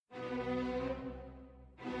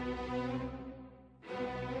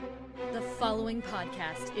following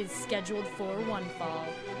podcast is scheduled for one fall.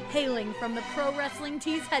 Hailing from the Pro Wrestling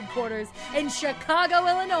Tees headquarters in Chicago,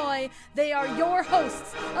 Illinois, they are your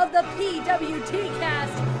hosts of the PWT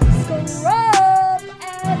Cast, Scrub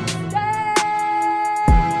and Stank!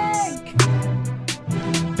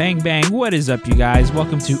 Bang, bang. What is up, you guys?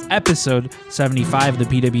 Welcome to episode 75 of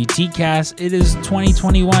the PWT Cast. It is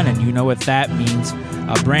 2021, and you know what that means.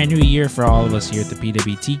 A brand new year for all of us here at the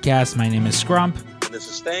PWT Cast. My name is Scrump. This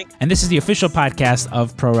is Stank. And this is the official podcast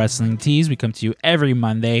of Pro Wrestling Tees. We come to you every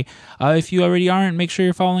Monday. If you already aren't, make sure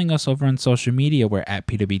you're following us over on social media. We're at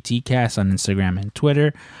PWTcast on Instagram and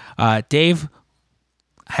Twitter. Dave,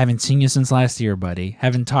 I haven't seen you since last year, buddy.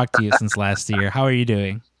 Haven't talked to you since last year. How are you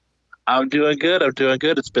doing? I'm doing good.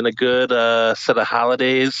 It's been a good set of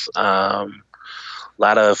holidays. A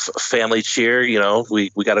lot of family cheer. You know, we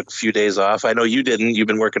got a few days off. I know you didn't. You've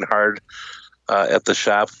been working hard at the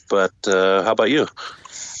shop, but how about you?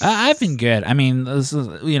 I've been good. I mean,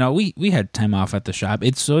 we had time off at the shop.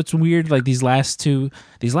 It's weird. Like these last 2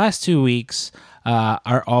 weeks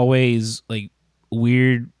are always like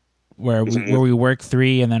weird, where we work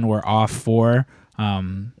 3 and then we're off 4,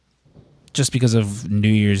 just because of New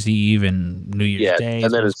Year's Eve and New Year's Day.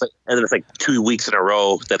 And then it's like 2 weeks in a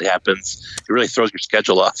row that happens. It really throws your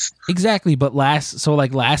schedule off. Exactly. But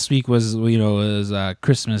last week was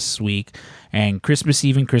Christmas week. And Christmas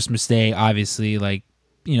Eve and Christmas Day, obviously,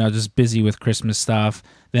 just busy with Christmas stuff.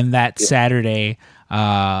 Then that Saturday,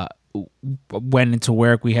 went into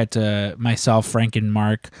work. We had to, myself, Frank, and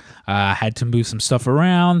Mark, had to move some stuff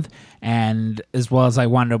around. And as well as I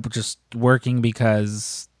wound up just working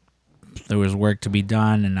because there was work to be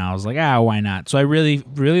done. And I was like, why not? So I really,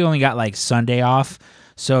 really only got like Sunday off.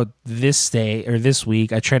 So this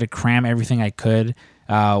week, I tried to cram everything I could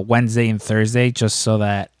Wednesday and Thursday just so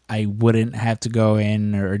that I wouldn't have to go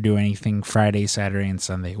in or do anything Friday, Saturday, and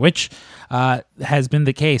Sunday, which has been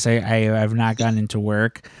the case. I've not gotten into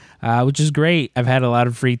work, which is great. I've had a lot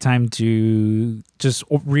of free time to just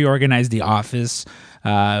reorganize the office.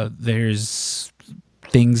 There's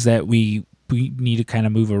things that we need to kind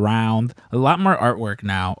of move around. A lot more artwork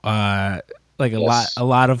now. A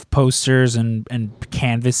lot of posters and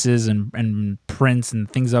canvases and prints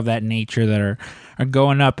and things of that nature that are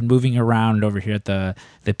going up and moving around over here at the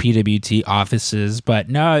PWT offices. But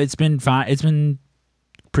no, it's been fine. It's been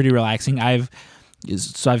pretty relaxing. I've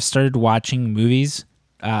started watching movies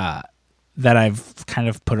that I've kind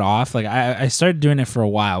of put off. Like I started doing it for a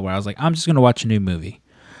while where I was like, I'm just going to watch a new movie.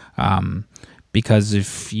 Because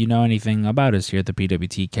if you know anything about us here at the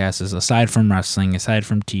PWT Cast, is aside from wrestling, aside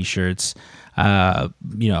from t-shirts,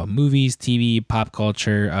 movies, TV, pop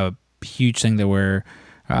culture, a huge thing that we're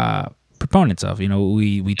proponents of.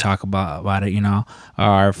 We talk about it.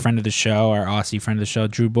 Our friend of the show, our Aussie friend of the show,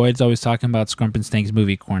 Drew Boyd's always talking about Scrump and Stank's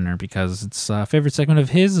Movie Corner because it's a favorite segment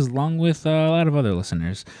of his, along with a lot of other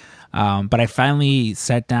listeners. But I finally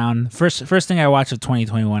sat down. First thing I watched of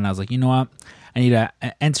 2021, I was like, you know what? I need to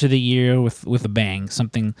enter the year with a bang,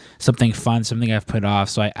 something fun, something I've put off.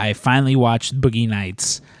 So I finally watched Boogie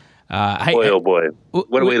Nights. Boy.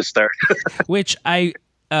 What a way to start. Which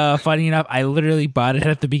funny enough, I literally bought it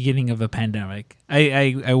at the beginning of the pandemic.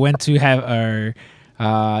 I went to have our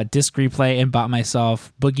disc replay and bought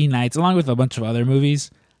myself Boogie Nights along with a bunch of other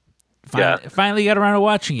movies. Finally got around to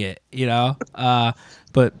watching it,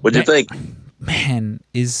 But what'd you think?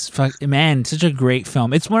 Such a great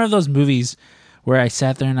film. It's one of those movies where I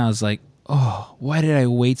sat there and I was like, oh, why did I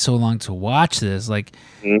wait so long to watch this?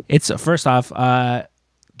 It's first off,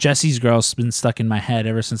 Jesse's Girl's been stuck in my head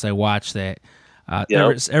ever since I watched it.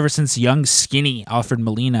 Ever since young, skinny Alfred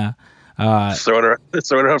Molina throwing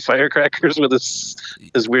around firecrackers with his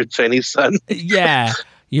weird Chinese son. Yeah.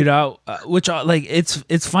 Which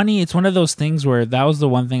it's funny. It's one of those things where that was the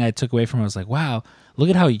one thing I took away from it. I was like, wow, look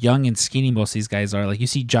at how young and skinny most of these guys are. Like you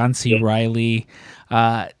see John C. Reilly,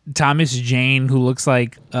 Thomas Jane, who looks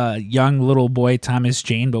like a young little boy Thomas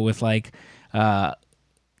Jane, but with like a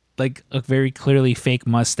very clearly fake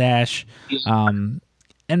mustache. And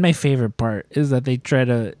my favorite part is that they try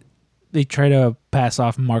to pass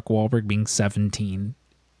off Mark Wahlberg being 17.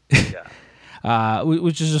 Yeah.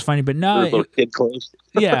 Which is just funny, but no, kid clothes.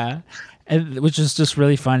 Yeah, which is just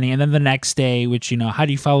really funny. And then the next day, which how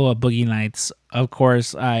do you follow up Boogie Nights? Of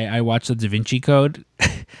course, I watched the Da Vinci Code,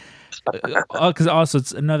 because also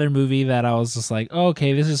it's another movie that I was just like, oh,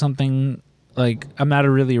 okay, this is something like I'm not a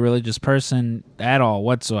really religious person at all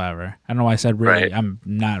whatsoever. I don't know why I said really. Right. I'm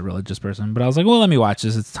not a religious person, but I was like, well, let me watch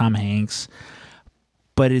this. It's Tom Hanks,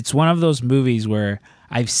 but it's one of those movies where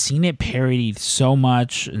I've seen it parodied so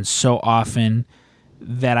much and so often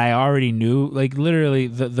that I already knew. Like literally,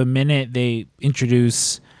 the minute they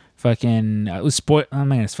introduce fucking I'm not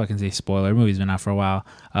gonna fucking say spoiler. The movie's been out for a while.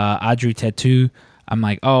 Audrey Tautou. I'm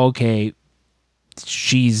like, oh, okay.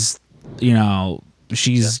 She's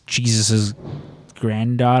Jesus's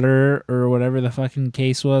granddaughter or whatever the fucking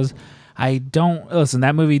case was. I don't listen.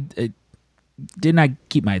 That movie it did not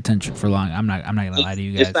keep my attention for long. I'm not gonna lie to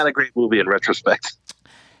you guys. It's not a great movie in retrospect.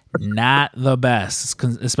 Not the best,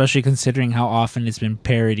 especially considering how often it's been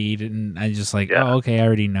parodied, and I just like, oh, okay, I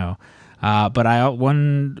already know. But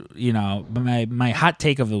my hot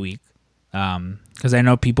take of the week, because I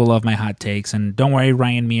know people love my hot takes, and don't worry,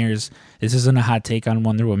 Ryan Mears, this isn't a hot take on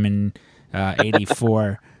Wonder Woman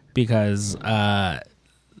 84 because I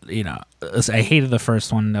hated the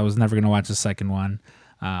first one. I was never gonna watch the second one,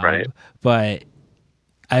 right? But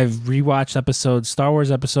I've rewatched Star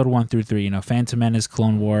Wars episode 1 through 3. Phantom Menace,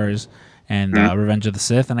 Clone Wars, and Revenge of the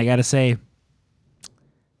Sith, and I gotta say,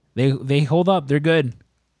 they hold up. They're good.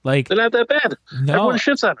 Like, they're not that bad. No, everyone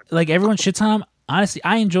shits on them. Like, everyone shits on them. Honestly,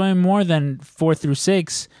 I enjoy them more than 4 through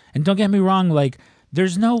 6. And don't get me wrong, like,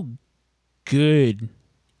 there's no good,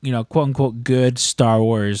 quote unquote good Star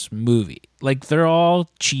Wars movie. Like, they're all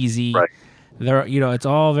cheesy. Right. They're it's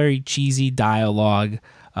all very cheesy dialogue.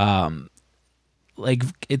 Like,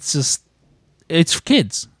 it's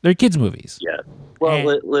kids. They're kids movies. Yeah.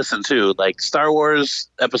 Well, listen too. Like, Star Wars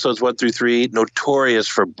episodes 1 through 3, notorious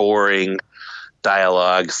for boring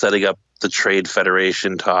dialogue, setting up the Trade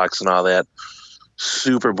Federation talks and all that.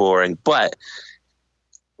 Super boring. But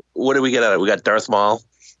what do we get out of it? We got Darth Maul.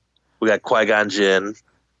 We got Qui-Gon Jinn.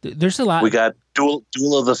 There's a lot. We got Duel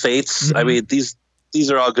of the Fates. Mm-hmm. I mean, these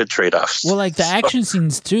are all good trade-offs. Well, like, the action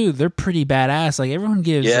scenes too, they're pretty badass. Like, everyone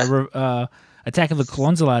gives Attack of the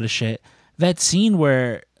Clones a lot of shit. That scene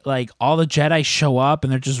where, like, all the Jedi show up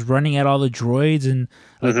and they're just running at all the droids, and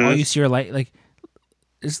like all you see are like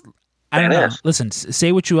I don't know. Listen,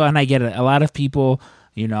 say what you want, and I get it. A lot of people,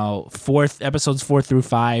 episodes 4 through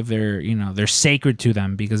 5, they're sacred to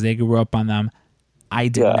them because they grew up on them. I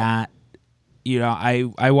did not.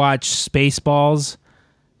 I watched Spaceballs,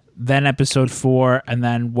 then episode 4, and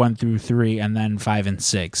then 1 through 3, and then 5 and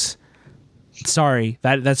 6. Sorry,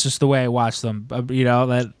 that's just the way I watch them.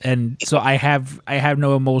 And so I have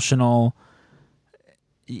no emotional.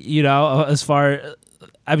 As far.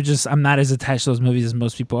 I'm not as attached to those movies as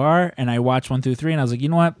most people are, and I watched 1 through 3, and I was like, you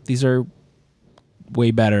know what, these are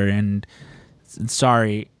way better. And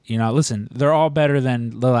sorry, listen, they're all better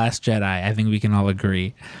than The Last Jedi. I think we can all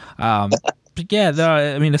agree. But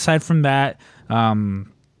yeah, I mean, aside from that,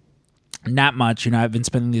 not much. I've been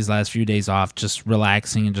spending these last few days off just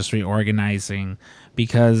relaxing and just reorganizing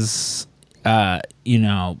because,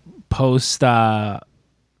 post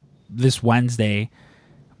this Wednesday.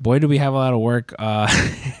 Boy, do we have a lot of work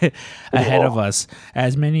ahead of us.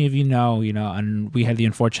 As many of you know, and we had the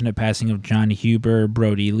unfortunate passing of John Huber,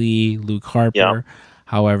 Brody Lee, Luke Harper. Yeah.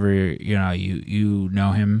 However, you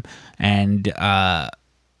know him, and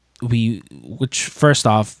first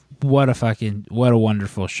off, what a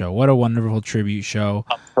wonderful show! What a wonderful tribute show!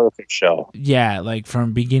 A perfect show. Yeah, like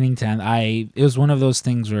from beginning to end, it was one of those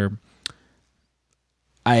things where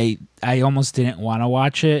I almost didn't want to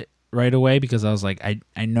watch it right away because I was like, I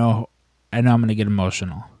know I'm gonna get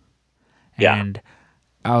emotional. Yeah. And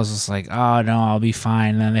I was just like, oh no, I'll be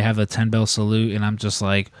fine. And then they have the 10-bell salute, and I'm just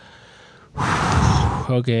like,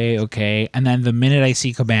 okay. And then the minute I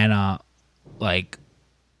see Cabana, like,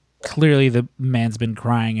 clearly the man's been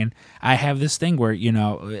crying, and I have this thing where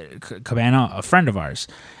Cabana, a friend of ours,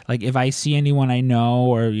 like, if I see anyone I know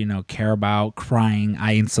or care about crying,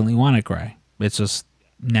 I instantly want to cry. It's just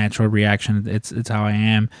natural reaction. It's how I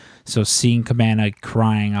am. So seeing Cabana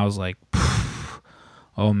crying, I was like,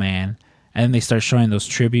 oh man. And then they start showing those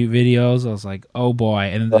tribute videos. I was like, oh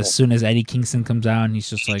boy. And then as soon as Eddie Kingston comes out, and he's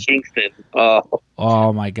just like, Kingston.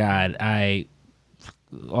 Oh my god. I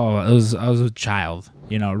was a child.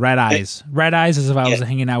 Red eyes as if I was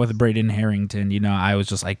hanging out with Braden Harrington. I was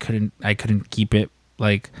just I couldn't keep it,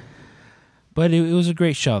 like. But it was a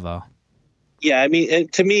great show though. Yeah, I mean,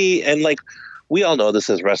 to me, and like, we all know this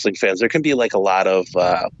as wrestling fans, there can be like a lot of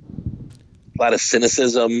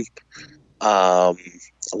cynicism, a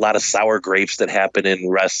lot of sour grapes that happen in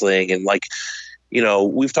wrestling. And like,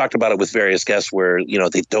 we've talked about it with various guests where,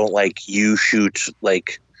 they don't like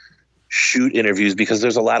shoot interviews because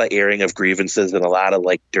there's a lot of airing of grievances and a lot of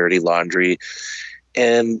like dirty laundry.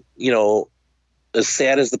 And, as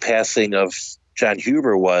sad as the passing of John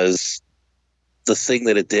Huber was, the thing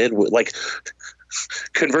that it did, like,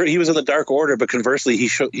 he was in the Dark Order, but conversely,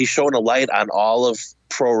 he's shown a light on all of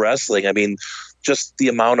pro wrestling. I mean, just the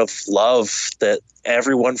amount of love that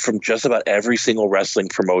everyone from just about every single wrestling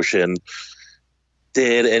promotion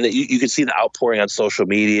did, and you could see the outpouring on social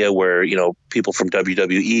media where, you know, people from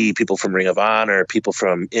WWE, people from Ring of Honor, people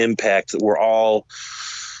from Impact were all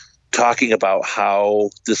talking about how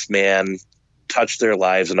this man touched their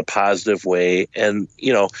lives in a positive way. And,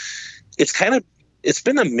 you know, it's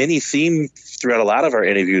been a mini theme throughout a lot of our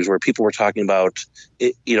interviews where people were talking about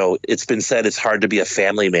it. You know, it's been said it's hard to be a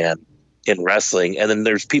family man in wrestling. And then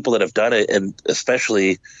there's people that have done it, and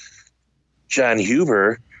especially Jon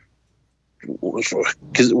Huber,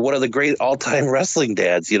 because one of the great all-time wrestling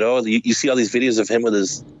dads. You know, you see all these videos of him with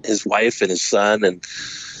his wife and his son, and,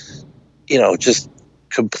 you know, just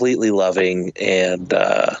completely loving. And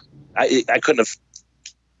you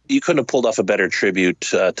couldn't have pulled off a better tribute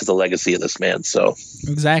to the legacy of this man. So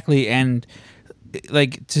exactly. And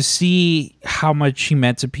like, to see how much he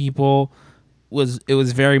meant to people was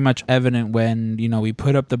very much evident when, you know, we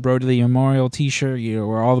put up the Brody Lee Memorial T-shirt, you know,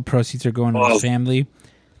 where all the proceeds are going to his family.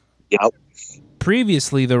 Yep.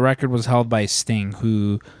 Previously, the record was held by Sting,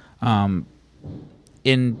 who,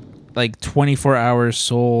 in like 24 hours,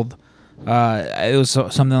 sold. It was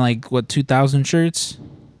something like 2,000 shirts.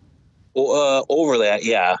 Over that,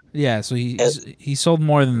 yeah. Yeah, so he sold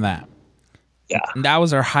more than that. Yeah, and that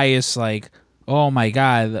was our highest. Like, oh my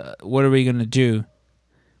god, what are we gonna do?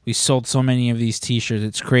 We sold so many of these T-shirts,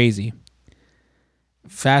 it's crazy.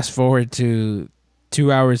 Fast forward to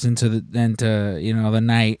 2 hours into the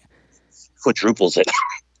night. Quadruple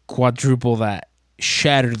that,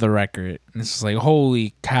 shattered the record. And it's just like,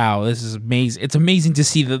 holy cow, this is amazing. It's amazing to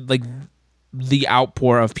see the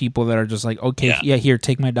outpour of people that are just like, okay, yeah, here,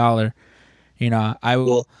 take my $1. You know, I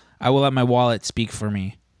will let my wallet speak for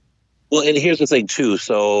me. Well, and here's the thing too.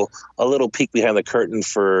 So a little peek behind the curtain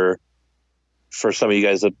for some of you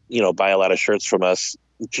guys that, you know, buy a lot of shirts from us.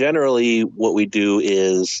 Generally, what we do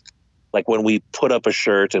is, like, when we put up a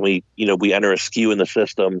shirt and we enter a SKU in the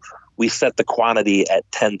system, we set the quantity at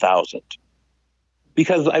 10,000.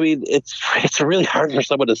 Because, I mean, it's really hard for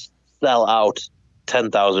someone to sell out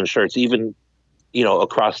 10,000 shirts, even, you know,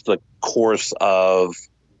 across the course of,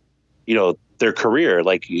 you know, their career.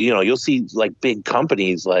 Like, you know, you'll see like big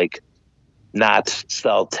companies like not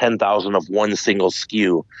sell 10,000 of one single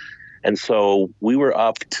SKU. And so we were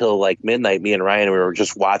up till like midnight, me and Ryan, we were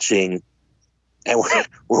just watching, and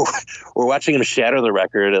we're watching him shatter the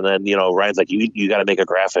record. And then, you know, Ryan's like, you got to make a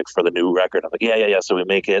graphic for the new record. I'm like, yeah. So we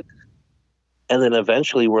make it. And then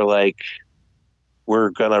eventually we're like, we're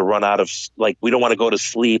going to run out of, like, we don't want to go to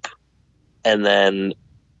sleep and then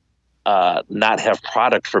not have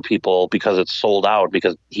product for people because it's sold out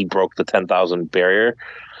because he broke the 10,000 barrier.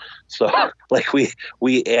 So like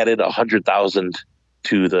we added 100,000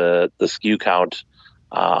 to the SKU count.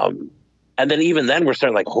 And then even then we're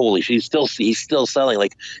starting like, holy shit, he's still selling.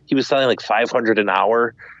 Like, he was selling like 500 an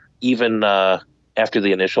hour, even after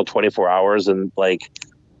the initial 24 hours. And like,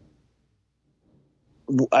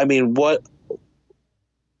 I mean, what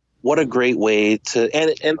a great way to,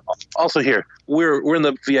 and also here, we're in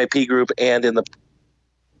the VIP group and in the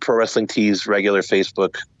Pro Wrestling Tees regular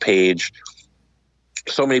Facebook page.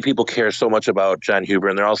 So many people care so much about Jon Huber,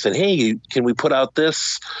 and they're all saying, hey, can we put out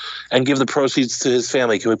this and give the proceeds to his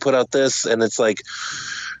family? Can we put out this? And it's like,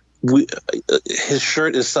 his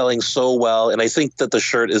shirt is selling so well. And I think that the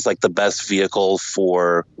shirt is like the best vehicle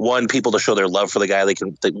for, one, people to show their love for the guy.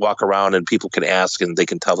 They walk around and people can ask and they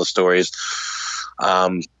can tell the stories.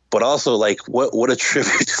 But also, like, what a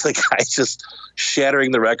tribute to the guy just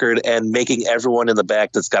shattering the record and making everyone in the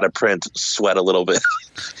back that's got a print sweat a little bit.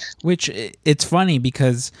 Which, it's funny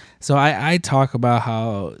because, so I talk about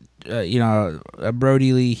how,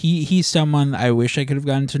 Brody Lee, he's someone I wish I could have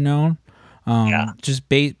gotten to know. Just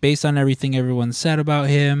based on everything everyone said about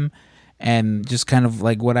him and just kind of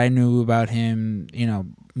like what I knew about him, you know,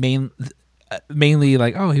 mainly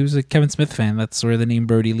like, oh, he was a Kevin Smith fan. That's where the name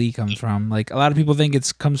Brody Lee comes from. Like, a lot of people think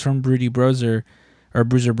it comes from Bruiser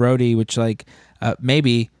Brody, which like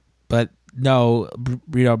maybe, but no,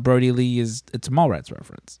 Brody Lee it's a Mallrats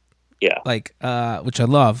reference. Yeah, like which I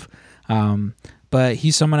love. But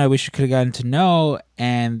he's someone I wish I could have gotten to know.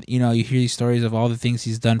 And, you know, you hear these stories of all the things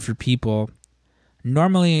he's done for people.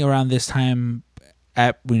 Normally around this time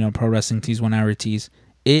at, you know, Pro Wrestling Tees, 1 Hour Tees,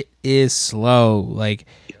 it is slow. Like,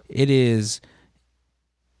 it is,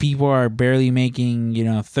 people are barely making, you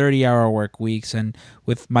know, 30-hour work weeks. And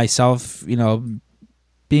with myself, you know,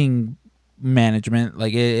 being management,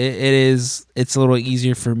 like it's a little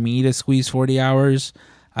easier for me to squeeze 40 hours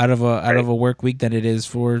out of a work week than it is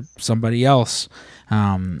for somebody else.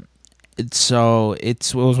 It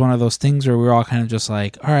was one of those things where we were all kind of just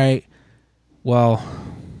like, all right, well,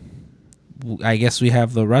 I guess we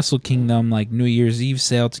have the Wrestle Kingdom like New Year's Eve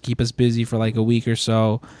sale to keep us busy for like a week or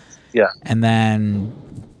so, Yeah. And then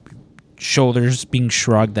shoulders being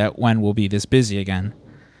shrugged at when we'll be this busy again.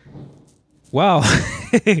 Well,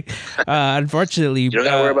 unfortunately, You don't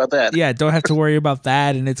gotta worry about that. Yeah, don't have to worry about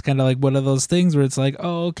that. And it's kind of like one of those things where it's like,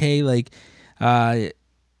 oh, okay, like, kind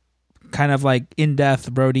of like in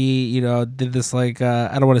death, Brody, did this like,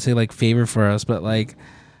 I don't want to say like favor for us, but like,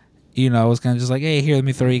 it was kind of just like, hey, here, let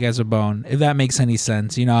me throw you guys a bone, if that makes any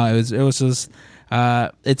sense. It was just,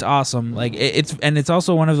 it's awesome. Like it's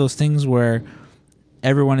also one of those things where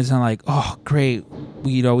everyone is kind of like, oh, great,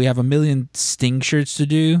 we have a million Sting shirts to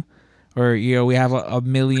do. Or, we have a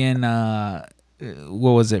million,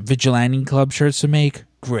 what was it, Vigilante Club shirts to make?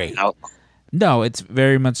 Great. No, it's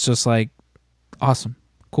very much just like, awesome,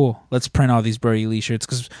 cool. Let's print all these Brody Lee shirts.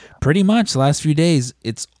 Because pretty much the last few days,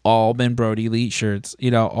 it's all been Brody Lee shirts.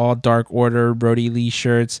 All Dark Order Brody Lee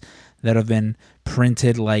shirts that have been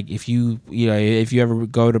printed. Like, if you ever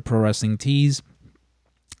go to Pro Wrestling Tees,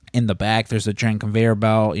 in the back, there's a giant conveyor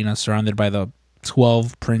belt, surrounded by the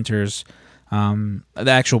 12 printers. The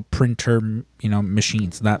actual printer,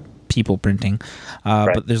 machines, not people printing.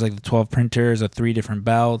 Right. But there's like the 12 printers, 3 different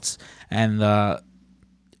belts, and all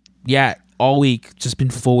week just been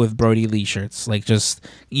full with Brody Lee shirts. Like, just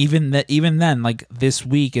even then, like, this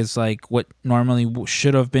week is like what normally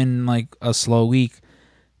should have been like a slow week.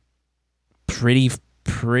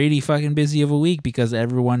 Pretty fucking busy of a week because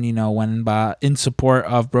everyone, went and bought in support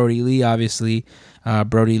of Brody Lee, obviously.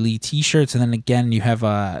 Brody Lee t-shirts, and then again you have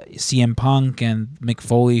CM Punk and Mick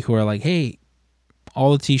Foley who are like, hey,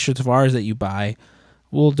 all the t-shirts of ours that you buy,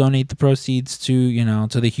 we'll donate the proceeds to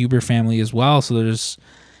to the Huber family as well. So there's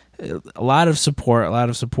a lot of support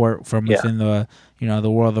from within the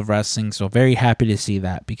the world of wrestling. So very happy to see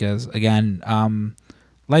that because again,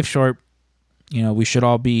 life's short. We should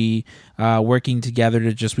all be working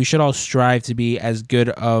together we should all strive to be as good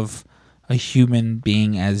of a human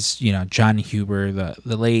being as John Huber, the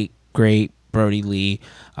late great Brody Lee,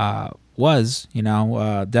 was.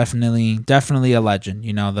 Definitely a legend.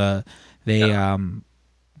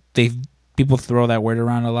 They people throw that word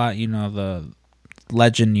around a lot. The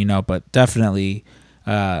legend. But definitely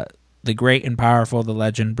the great and powerful, the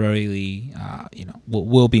legend Brody Lee.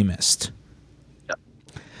 Will be missed.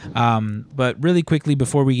 But really quickly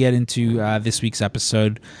before we get into this week's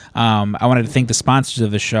episode, I wanted to thank the sponsors of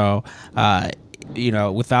the show.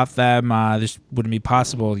 Without them, this wouldn't be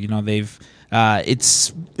possible. They've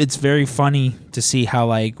it's very funny to see how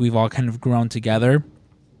like we've all kind of grown together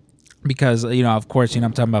because of course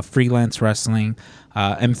I'm talking about Freelance Wrestling,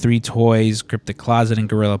 M3 Toys, Cryptic Closet, and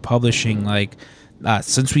Gorilla Publishing. Like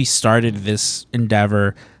since we started this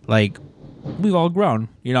endeavor, like we've all grown,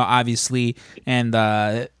 obviously, and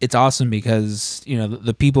it's awesome because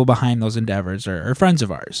the people behind those endeavors are friends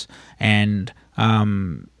of ours, and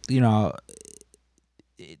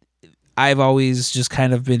I've always just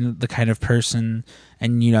kind of been the kind of person,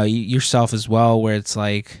 and yourself as well, where it's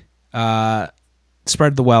like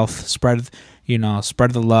spread the wealth, spread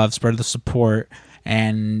the love, spread the support,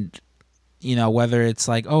 and whether it's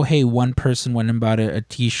like, oh, hey, one person went and bought a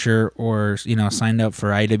t-shirt or, signed up for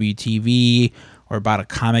IWTV or bought a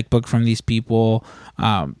comic book from these people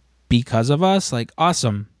because of us, like,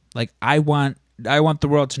 awesome. Like, I want the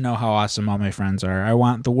world to know how awesome all my friends are. I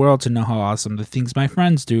want the world to know how awesome the things my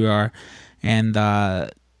friends do are. And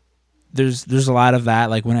there's a lot of that.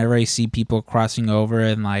 Like, whenever I see people crossing over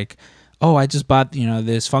and like, oh, I just bought,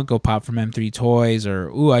 this Funko Pop from M3 Toys, or,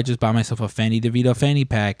 ooh, I just bought myself a Fanny DeVito fanny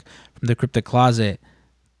pack from the Cryptic Closet.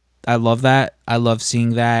 I love that. I love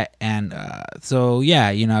seeing that. And so,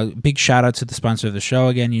 yeah, big shout out to the sponsor of the show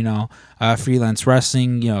again, Freelance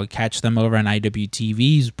Wrestling. Catch them over on IWTV.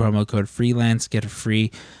 Use promo code Freelance. Get a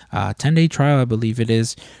free 10-day trial, I believe it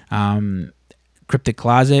is. Cryptic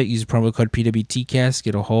Closet. Use promo code PWTcast.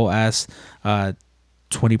 Get a whole ass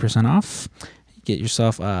 20% off. Get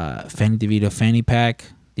yourself a Fanny DeVito fanny pack.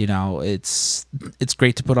 It's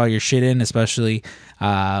great to put all your shit in, especially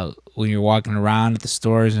when you're walking around at the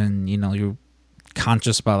stores and you're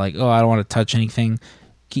conscious about like, oh, I don't want to touch anything.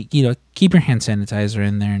 Keep your hand sanitizer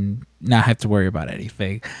in there and not have to worry about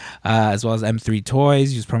anything. As well as M3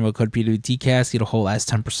 Toys, use promo code PWTcast, get a whole ass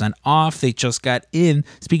 10% off. They just got in.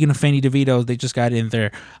 Speaking of Fanny DeVito, they just got in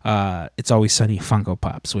their It's Always Sunny Funko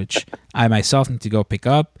Pops, which I myself need to go pick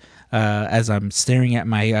up. As I'm staring at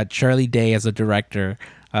my Charlie Day as a director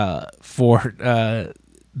for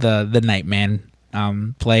the Nightman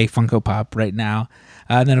play Funko Pop right now.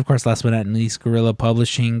 And then, of course, last but not least, Gorilla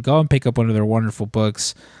Publishing. Go and pick up one of their wonderful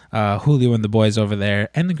books. Julio and the boys over there,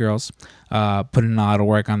 and the girls, putting a lot of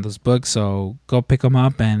work on those books. So go pick them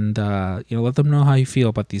up and let them know how you feel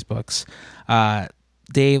about these books.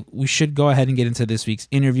 Dave, we should go ahead and get into this week's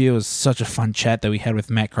interview. It was such a fun chat that we had with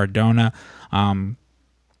Matt Cardona. Kind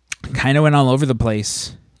of went all over the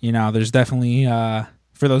place. You know, there's definitely,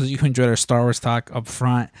 for those of you who enjoyed our Star Wars talk up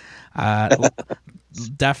front,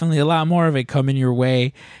 definitely a lot more of it coming your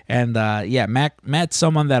way. And yeah, Matt's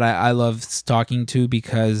someone that I love talking to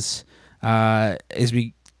because as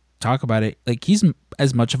we talk about it, like he's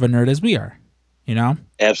as much of a nerd as we are, you know?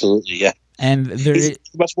 Absolutely, yeah. And he's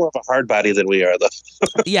much more of a hard body than we are, though.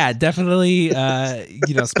 Yeah, definitely.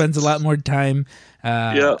 You know, spends a lot more time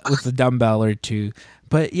with the dumbbell or two.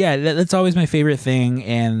 But yeah, that's always my favorite thing.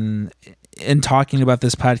 And in talking about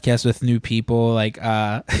this podcast with new people, like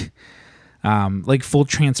full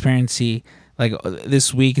transparency, like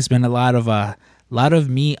this week has been a lot of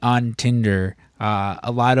me on Tinder.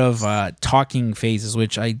 A lot of talking phases,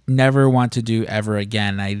 which I never want to do ever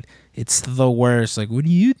again. It's the worst. Like, what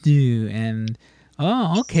do you do? And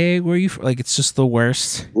okay, where are you from? Like, it's just the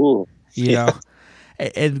worst. Ooh. You know,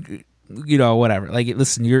 and you know, whatever. Like,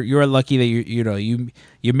 listen, you're lucky that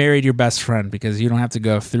you married your best friend because you don't have to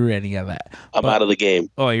go through any of that. I'm out of the game.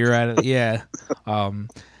 Oh, you're out of yeah.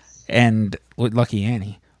 And lucky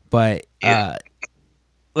Annie, but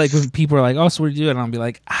like when people are like, oh, so what do you do? And I'll be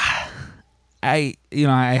like, I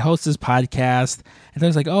host this podcast, and I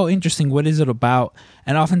was like, oh, interesting. What is it about?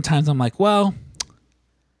 And oftentimes I'm like, well,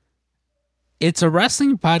 it's a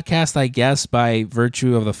wrestling podcast, I guess, by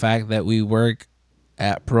virtue of the fact that we work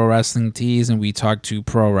at Pro Wrestling Tees and we talk to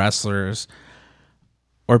pro wrestlers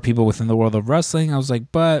or people within the world of wrestling. I was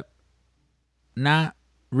like, but not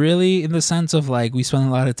really, in the sense of like we spend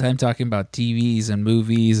a lot of time talking about TVs and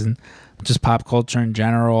movies and just pop culture in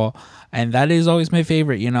general. And that is always my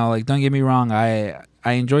favorite, you know, like, don't get me wrong. I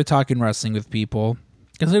enjoy talking wrestling with people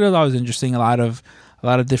because it is always interesting. A lot of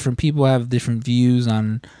different people have different views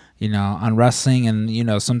on, you know, on wrestling. And, you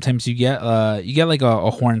know, sometimes you get like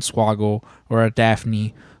a Hornswoggle or a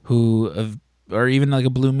Daphne or even like a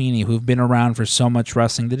Blue Meanie who've been around for so much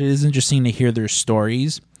wrestling that it is interesting to hear their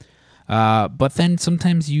stories. But then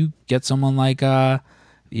sometimes you get someone like,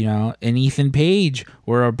 you know, an Ethan Page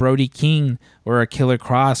or a Brody King or a Killer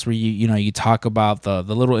Cross, where you talk about the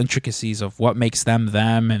little intricacies of what makes them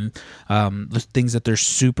and the things that they're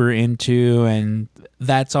super into, and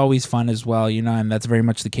that's always fun as well, you know. And that's very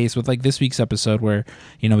much the case with like this week's episode, where,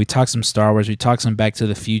 you know, we talk some Star Wars, we talk some Back to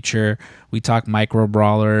the Future, we talk micro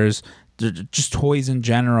brawlers, just toys in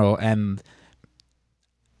general, and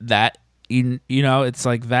that you know, it's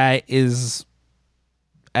like that is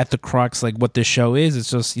at the crux, like what this show is. It's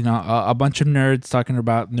just, you know, a bunch of nerds talking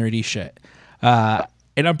about nerdy shit, and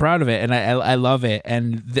I'm proud of it, and I love it.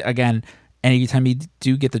 And again, anytime you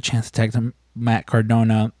do get the chance to talk to Matt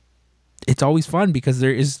Cardona, it's always fun because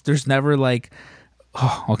there's never like,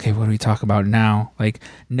 oh, okay, what do we talk about now? Like,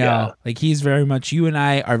 no, like he's very much, you and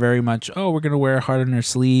I are very much, oh, we're gonna wear our heart on our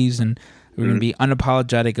sleeves and we're gonna be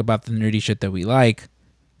unapologetic about the nerdy shit that we like.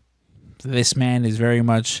 This man is very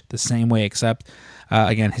much the same way, except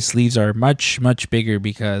again, his sleeves are much, much bigger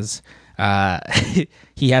because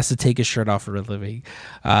he has to take his shirt off for a living.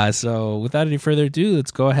 So without any further ado,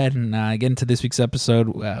 let's go ahead and get into this week's episode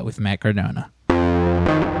with Matt Cardona.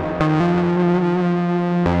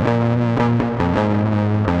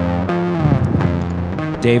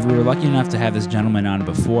 Dave, we were lucky enough to have this gentleman on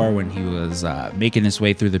before when he was making his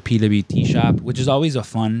way through the PWT shop, which is always a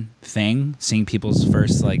fun thing, seeing people's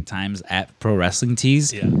first like times at Pro Wrestling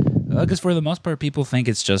Tees. Yeah. Because for the most part, people think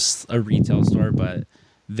it's just a retail store, but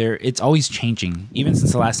it's always changing. Even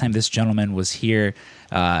since the last time this gentleman was here,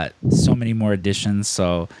 so many more additions,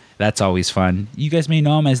 so that's always fun. You guys may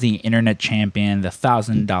know him as the internet champion, the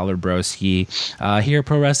 $1,000 broski. Here at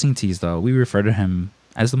Pro Wrestling Tees, though, we refer to him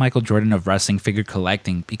as the Michael Jordan of wrestling figure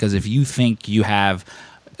collecting, because if you think you have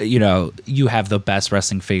the best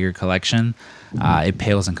wrestling figure collection, it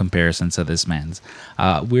pales in comparison to this man's.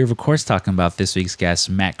 We're of course talking about this week's guest,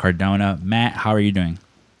 Matt Cardona. Matt, how are you doing?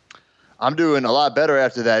 I'm doing a lot better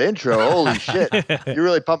after that intro. Holy shit. You're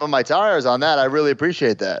really pumping my tires on that. I really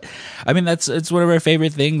appreciate that. I mean, it's one of our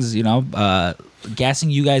favorite things, you know, gassing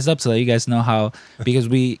you guys up to let you guys know how, because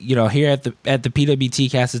we, you know, here at the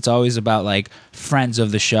PWT cast, it's always about like friends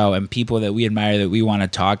of the show and people that we admire that we want to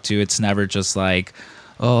talk to. It's never just like,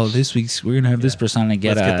 oh, this week's we're gonna have this person to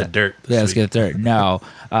get let's get the dirt. Let's get the dirt. No,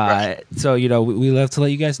 Right. So you know we love to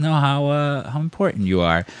let you guys know how important you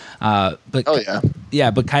are. But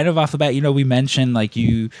but kind of off the bat, you know, we mentioned like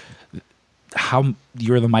how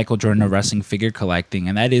you're the Michael Jordan of wrestling figure collecting,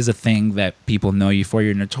 and that is a thing that people know you for.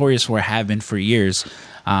 You're notorious for, have been for years.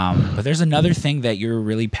 But there's another thing that you're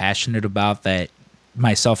really passionate about that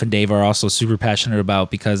myself and Dave are also super passionate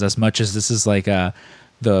about, because as much as this is like a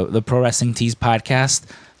the Pro Wrestling Tees podcast,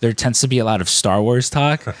 there tends to be a lot of Star Wars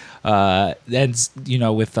talk. And,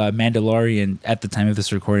 with Mandalorian at the time of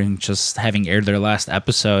this recording just having aired their last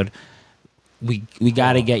episode, we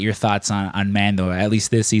got to get your thoughts on Mando, at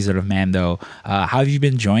least this season of Mando. How have you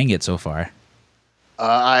been enjoying it so far?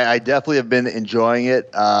 I definitely have been enjoying it.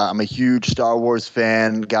 I'm a huge Star Wars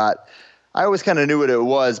fan. I always kind of knew what it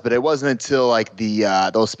was, but it wasn't until like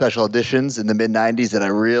those special editions in the mid '90s that I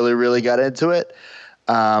really, really got into it.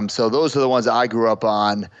 So those are the ones I grew up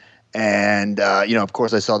on, and of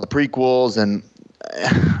course I saw the prequels and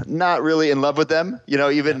not really in love with them.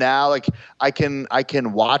 Even now, like I can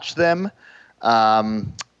watch them,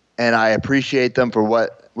 and I appreciate them for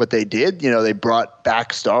what they did. They brought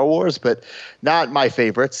back Star Wars, but not my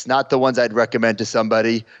favorites, not the ones I'd recommend to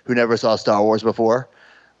somebody who never saw Star Wars before.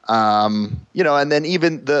 And then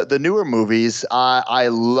even the newer movies, I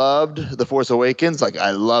loved The Force Awakens. Like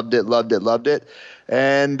I loved it.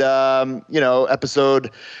 And,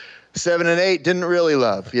 episode 7 and 8 didn't really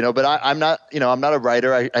love, but I'm not a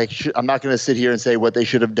writer. I'm not going to sit here and say what they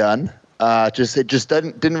should have done. It just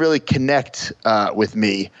didn't really connect with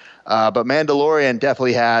me. But Mandalorian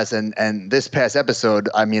definitely has, and this past episode,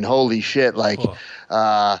 I mean, holy shit! Like,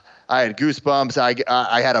 I had goosebumps.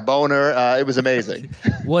 I had a boner. It was amazing.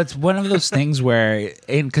 Well, it's one of those things where,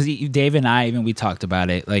 because Dave and I, even we talked about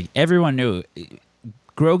it. Like everyone knew,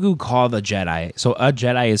 Grogu called a Jedi, so a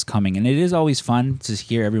Jedi is coming, and it is always fun to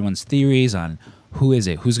hear everyone's theories on who is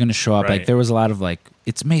it, who's going to show up. Right. Like there was a lot of like,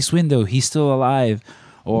 it's Mace Windu, he's still alive,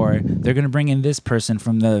 or they're going to bring in this person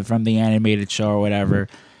from the animated show or whatever.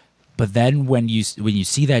 But then when you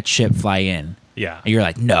see that ship fly in, you're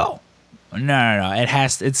like, no.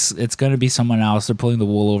 It's going to be someone else. They're pulling the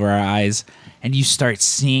wool over our eyes, and you start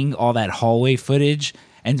seeing all that hallway footage.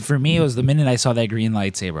 And for me, it was the minute I saw that green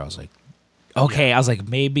lightsaber, I was like, okay. Yeah. I was like,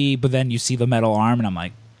 maybe. But then you see the metal arm, and I'm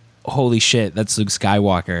like, holy shit, that's Luke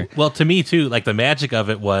Skywalker. Well, to me too, like the magic of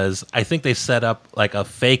it was, I think they set up like a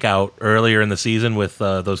fake out earlier in the season with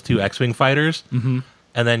those two X-Wing fighters. Mm-hmm.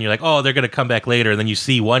 And then you're like, oh, they're going to come back later. And then you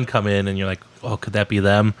see one come in, and you're like, oh, could that be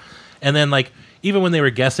them? And then, like, even when they were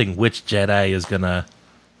guessing which Jedi is going to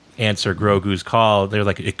answer Grogu's call, they're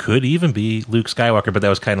like, it could even be Luke Skywalker. But that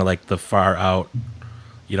was kind of like the far out,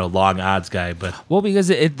 long odds guy. But well, because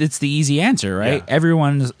it's the easy answer, right? Yeah.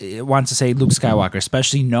 Everyone wants to say Luke Skywalker,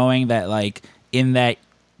 especially knowing that, like, in the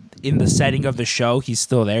setting of the show, he's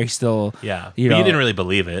still there. He's still, but you didn't really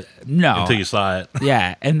believe it, until you saw it.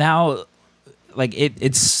 Yeah, and now, like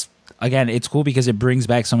it's again, it's cool because it brings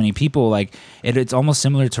back so many people. Like it's almost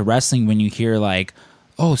similar to wrestling when you hear like,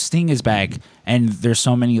 oh, Sting is back, and there's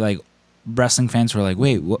so many like wrestling fans who are like,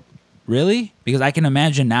 wait, what? Really? Because I can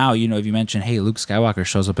imagine now, if you mention, hey, Luke Skywalker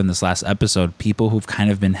shows up in this last episode, people who've kind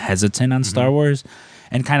of been hesitant on Star Wars,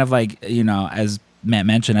 and kind of like, as Matt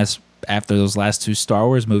mentioned, as after those last two Star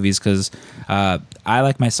Wars movies, because I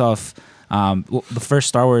like myself. The first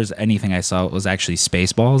Star Wars anything I saw was actually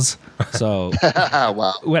Spaceballs. So,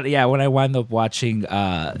 wow. When I wound up watching,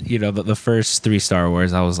 the first three Star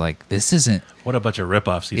Wars, I was like, this isn't. What a bunch of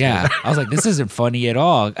ripoffs! Yeah, I was like, this isn't funny at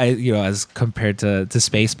all. As compared to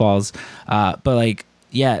Spaceballs, but like,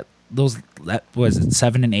 that was it,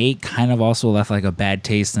 7 and 8 kind of also left like a bad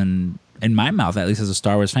taste in my mouth, at least as a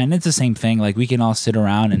Star Wars fan. It's the same thing. Like we can all sit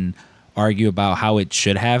around and argue about how it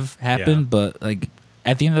should have happened, but like.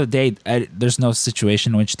 At the end of the day, there's no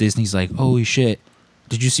situation in which Disney's like, holy shit,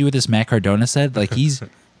 did you see what this Matt Cardona said? Like he's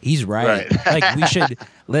right. Like we should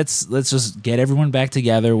let's just get everyone back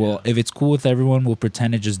together. Well, if it's cool with everyone, we'll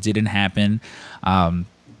pretend it just didn't happen.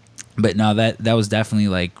 But no, that was definitely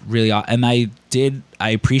like really, and I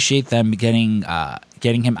appreciate them getting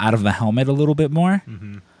him out of the helmet a little bit more.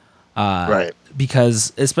 Mm-hmm. Right.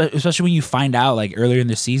 Because especially when you find out like earlier in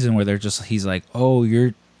the season where he's like, oh,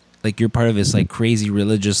 you're part of this like crazy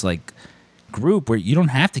religious like group where you don't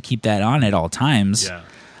have to keep that on at all times. Yeah.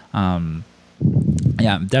 I'm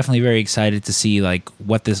definitely very excited to see like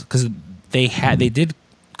what this, because they did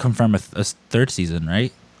confirm a third season,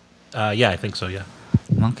 right? Yeah, I think so. Yeah.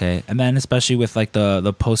 Okay, and then especially with like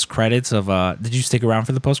the post credits of did you stick around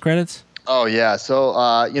for the post credits? Oh yeah, so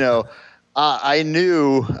I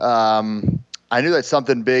knew that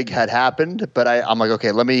something big had happened, but I'm like,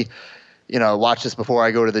 okay, let me watch this before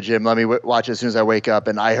I go to the gym. Let me watch it as soon as I wake up.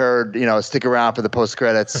 And I heard, stick around for the post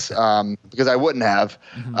credits because I wouldn't have.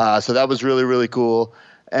 So that was really, really cool.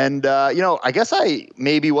 And, I guess I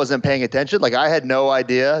maybe wasn't paying attention. Like I had no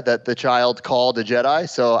idea that the child called a Jedi.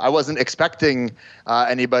 So I wasn't expecting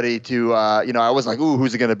anybody to, I wasn't like, ooh,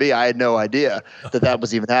 who's it going to be? I had no idea that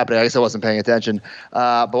was even happening. I guess I wasn't paying attention.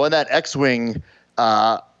 But when that X-Wing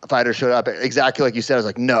fighter showed up exactly like you said. I was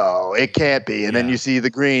like, no, it can't be. And then you see the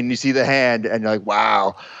green, you see the hand, and you're like,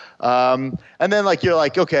 wow. And then like you're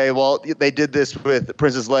like, okay, well, they did this with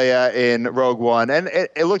Princess Leia in Rogue One, and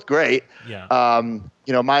it looked great. Yeah.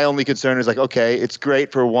 My only concern is like, okay, it's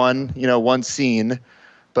great for one scene,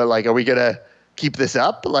 but like, are we gonna keep this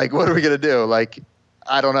up? Like, what are we gonna do? Like,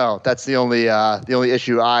 I don't know. That's the only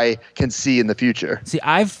issue I can see in the future. See,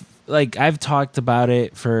 I've talked about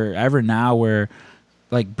it forever now, where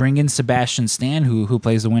like bring in Sebastian Stan, who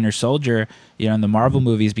plays the Winter Soldier, in the Marvel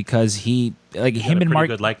movies, because him and Mark,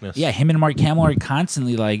 good likeness. Yeah, him and Mark Hamill are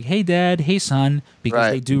constantly like, hey dad, hey son,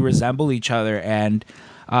 because they do resemble each other. And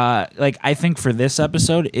I think for this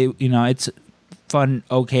episode, it's fun,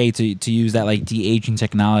 okay, to use that like de-aging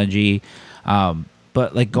technology,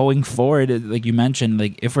 but like going forward, like you mentioned,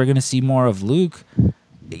 like if we're gonna see more of Luke,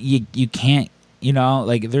 you can't,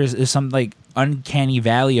 there's some like uncanny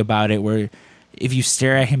valley about it where if you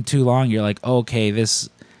stare at him too long, you're like, okay, this,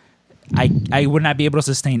 I would not be able to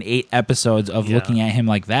sustain 8 episodes of looking at him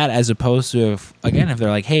like that, as opposed to if they're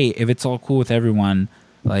like, hey, if it's all cool with everyone,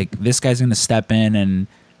 like this guy's going to step in and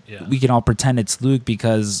we can all pretend it's Luke,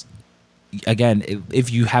 because again,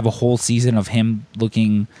 if you have a whole season of him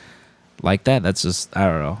looking like that, that's just, I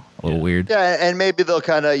don't know, a little weird. Yeah, and maybe they'll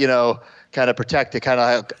kind of protect it, kind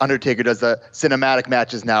of like Undertaker does the cinematic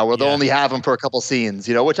matches now, where they'll only have him for a couple scenes,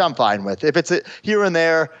 which I'm fine with. If it's here and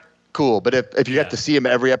there, cool. But if you get to see him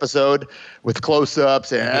every episode with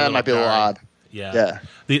close-ups, and that might be a little odd. Yeah.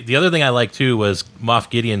 The other thing I liked too was Moff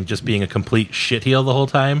Gideon just being a complete shitheel the whole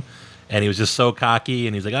time, and he was just so cocky,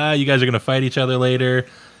 and he's like, you guys are gonna fight each other later.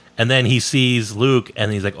 And then he sees Luke,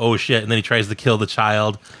 and he's like, oh shit, and then he tries to kill the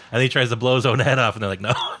child, and then he tries to blow his own head off, and they're like,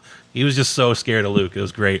 no. He was just so scared of Luke. It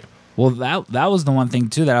was great. Well, that was the one thing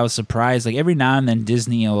too that I was surprised. Like every now and then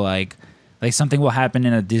Disney will like something will happen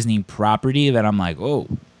in a Disney property that I'm like, oh,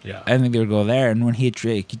 yeah, I think they would go there. And when he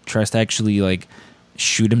tries to actually like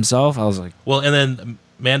shoot himself, I was like, well, and then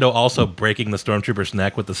Mando also breaking the stormtrooper's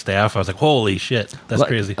neck with the staff. I was like, holy shit, that's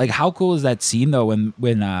crazy. Like how cool is that scene though when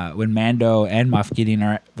Mando and Moff Gideon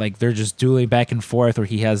are like they're just dueling back and forth, where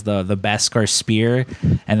he has the Beskar spear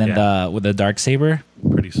and then with the Darksaber.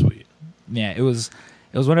 Pretty sweet. Yeah, it was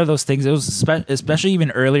one of those things. It was especially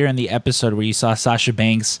even earlier in the episode where you saw Sasha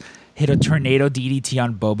Banks hit a tornado DDT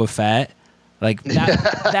on Boba Fett. Like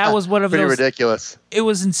that was one of pretty those ridiculous. It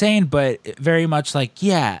was insane, but very much like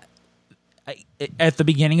at the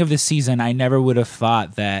beginning of this season, I never would have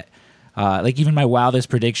thought that. Like even my wildest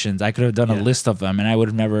predictions, I could have done a list of them, and I would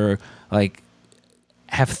have never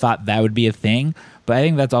have thought that would be a thing. But I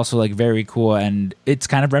think that's also like very cool, and it's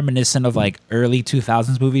kind of reminiscent of like early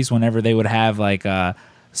 2000s movies, whenever they would have like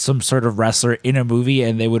some sort of wrestler in a movie,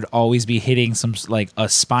 and they would always be hitting some like a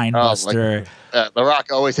spine buster. The Rock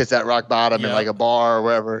always hits that rock bottom in like a bar or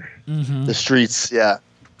wherever, the streets.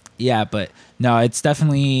 Yeah, but no, it's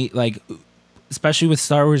definitely like, especially with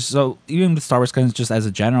Star Wars. So even with Star Wars, just as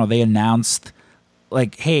a general, they announced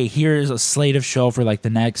like, hey, here's a slate of show for like the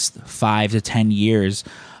next 5 to 10 years.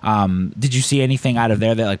 Did you see anything out of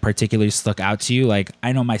there that like particularly stuck out to you? Like,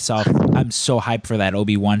 I know myself, I'm so hyped for that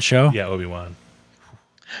Obi-Wan show. Yeah, Obi-Wan.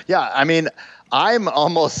 Yeah, I mean, I'm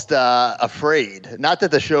almost afraid, not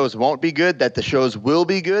that the shows won't be good, that the shows will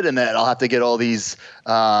be good, and that I'll have to get all these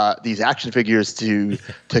action figures to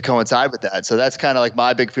coincide with that. So that's kind of like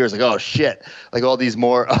my big fear is like, oh shit, like all these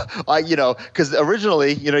more, because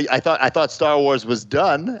originally, I thought Star Wars was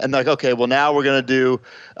done, and like, okay, well now we're gonna do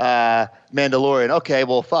Mandalorian. Okay,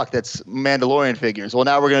 well fuck, that's Mandalorian figures. Well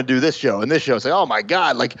now we're gonna do this show and this show. It's like, oh my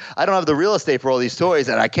god, like I don't have the real estate for all these toys,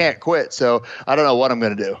 and I can't quit. So I don't know what I'm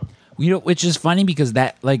gonna do. Which is funny because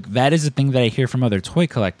that is the thing that I hear from other toy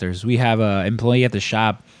collectors. We have an employee at the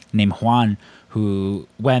shop named Juan who,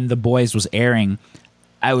 when The Boys was airing,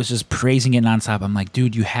 I was just praising it nonstop. I'm like,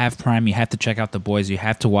 dude, you have Prime. You have to check out The Boys. You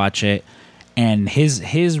have to watch it. And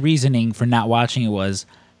his reasoning for not watching it was,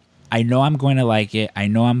 I know I'm going to like it. I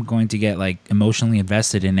know I'm going to get like emotionally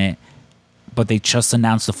invested in it. But they just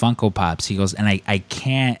announced the Funko Pops. He goes, and I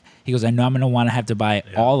can't. He goes, I know I'm going to want to have to buy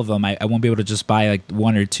all of them. I won't be able to just buy like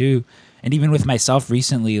one or two. And even with myself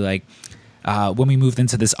recently, like when we moved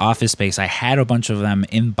into this office space, I had a bunch of them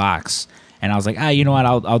in box. And I was like, you know what?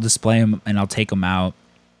 I'll display them and I'll take them out.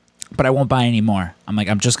 But I won't buy any more. I'm like,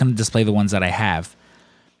 I'm just going to display the ones that I have.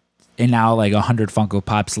 And now like 100 Funko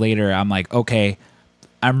Pops later, I'm like, okay,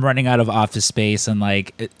 I'm running out of office space. And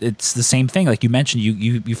like, it's the same thing. Like you mentioned,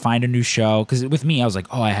 you find a new show. Because with me, I was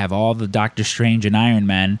like, I have all the Doctor Strange and Iron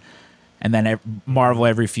Man. And then Marvel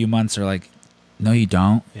every few months are like, no, you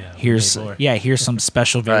don't. Yeah, here's some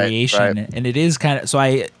special variation. Right. And it is kind of, so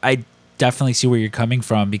I definitely see where you're coming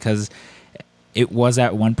from, because it was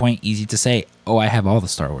at one point easy to say, "Oh, I have all the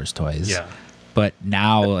Star Wars toys." Yeah. But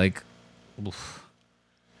now, like, oof.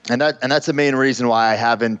 And that's the main reason why I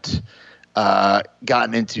haven't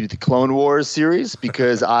gotten into the Clone Wars series,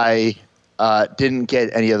 because I didn't get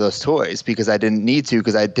any of those toys because I didn't need to,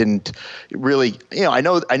 because I didn't really, I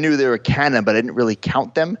knew they were canon, but I didn't really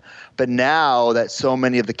count them. But now that so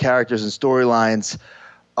many of the characters and storylines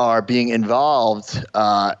are being involved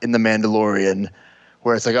in The Mandalorian,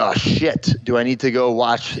 where it's like, oh shit, do I need to go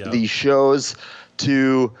watch these shows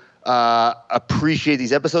to appreciate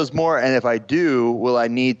these episodes more? And if I do, will I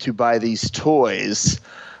need to buy these toys?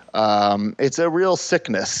 It's a real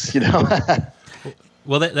sickness,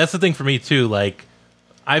 Well, that's the thing for me too. Like,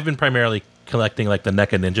 I've been primarily collecting like the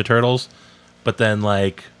NECA Ninja Turtles, but then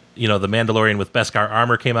like the Mandalorian with Beskar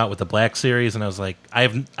armor came out with the Black Series, and I was like,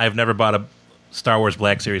 I've never bought a Star Wars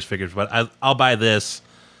Black Series figures, but I'll buy this.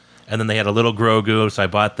 And then they had a little Grogu, so I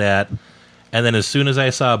bought that. And then as soon as I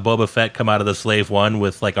saw Boba Fett come out of the Slave One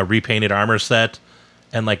with like a repainted armor set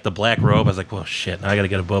and like the black robe, I was like, well, shit, now I got to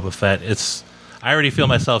get a Boba Fett. I already feel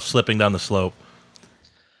myself slipping down the slope.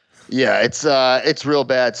 Yeah, it's real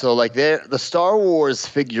bad. So like the Star Wars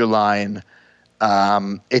figure line,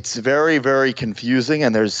 it's very, very confusing,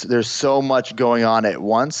 and there's so much going on at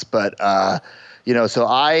once. But so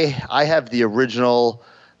I have the original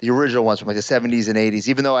ones from like the 70s and 80s.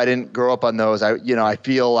 Even though I didn't grow up on those, I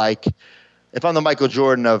feel like if I'm the Michael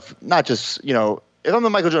Jordan of not just if I'm the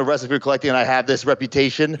Michael Jordan of wrestling figure collecting and I have this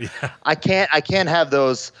reputation, I can't have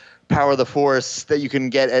those Power of the Force that you can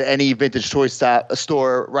get at any vintage toy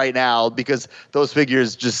store right now, because those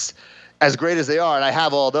figures, just as great as they are, and I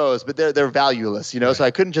have all those, but they're valueless, Right. So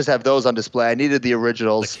I couldn't just have those on display. I needed the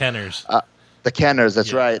originals. The Kenners. The Kenners,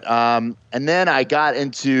 that's right. And then I got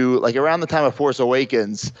into, like, around the time of Force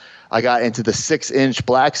Awakens, I got into the 6-inch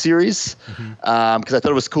Black Series, because I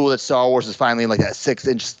thought it was cool that Star Wars is finally in like that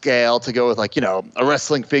 6-inch scale to go with like, a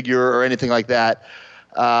wrestling figure or anything like that.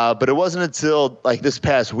 But it wasn't until like this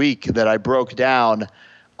past week that I broke down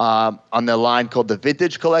on the line called the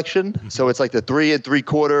Vintage Collection. So it's like the 3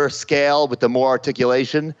 3/4 scale with the more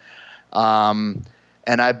articulation.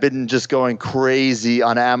 And I've been just going crazy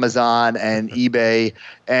on Amazon and eBay,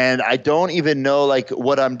 and I don't even know like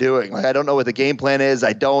what I'm doing. Like, I don't know what the game plan is.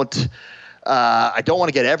 I don't want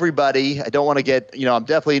to get everybody. I don't want to get, I'm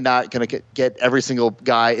definitely not going to get every single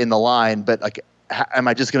guy in the line, but like, am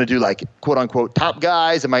I just going to do like quote unquote top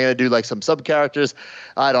guys? Am I going to do like some sub characters?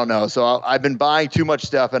 I don't know. So I've been buying too much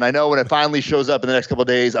stuff, and I know when it finally shows up in the next couple of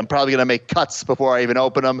days, I'm probably going to make cuts before I even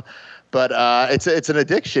open them. But it's an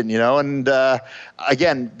addiction, And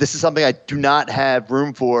again, this is something I do not have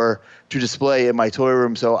room to display in my toy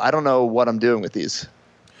room. So I don't know what I'm doing with these.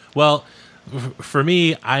 Well, for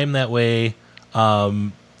me, I'm that way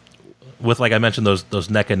with, like I mentioned, those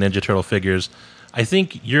NECA Ninja Turtle figures. I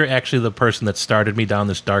think you're actually the person that started me down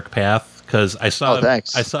this dark path, because I saw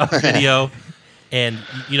a video, and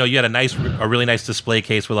you had a really nice display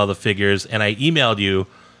case with all the figures, and I emailed you.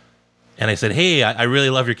 And I said, hey, I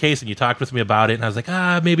really love your case. And you talked with me about it. And I was like,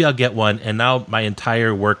 maybe I'll get one. And now my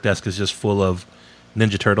entire work desk is just full of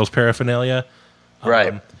Ninja Turtles paraphernalia.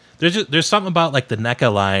 Right. There's something about like the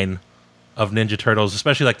NECA line of Ninja Turtles,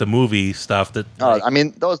 especially like the movie stuff. I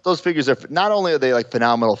mean, those figures are, not only are they like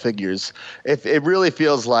phenomenal figures, it really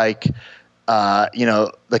feels like,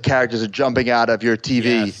 the characters are jumping out of your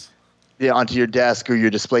TV. Yes. Onto your desk or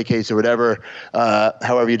your display case or whatever,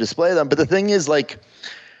 however you display them. But the thing is, like,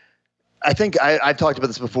 I think I've talked about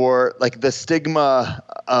this before, like the stigma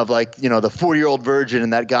of like, the 40-year-old virgin,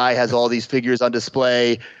 and that guy has all these figures on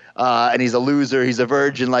display, and he's a loser, he's a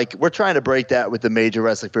virgin. Like, we're trying to break that with the Major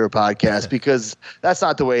Wrestling Figure Podcast, because that's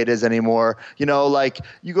not the way it is anymore. Like,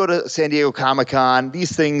 you go to San Diego Comic-Con,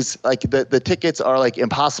 these things, like the tickets are like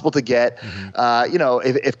impossible to get.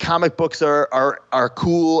 If comic books are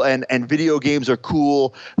cool and video games are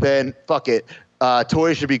cool, then fuck it.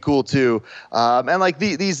 Toys should be cool too, and like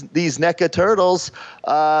these NECA Turtles,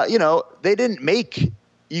 they didn't make.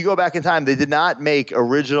 You go back in time, they did not make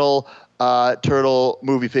original turtle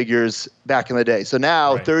movie figures back in the day. So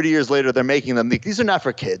now, right. 30 years later, they're making them. These are not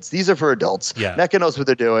for kids. These are for adults. Yeah. NECA knows what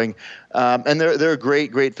they're doing, and they're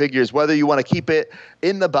great figures. Whether you want to keep it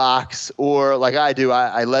in the box or like I do,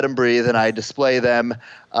 I let them breathe and I display them.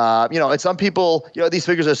 And some people, these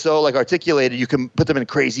figures are so like articulated, you can put them in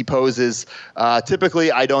crazy poses.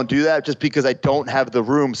 Typically, I don't do that just because I don't have the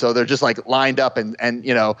room. So they're just like lined up and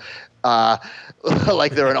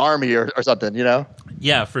like they're an army or something,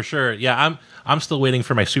 Yeah, for sure. Yeah, I'm still waiting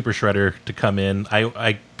for my Super Shredder to come in.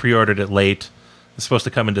 I pre-ordered it late. It's supposed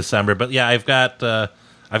to come in December, but yeah, I've got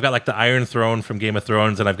like the Iron Throne from Game of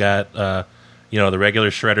Thrones, and I've got the regular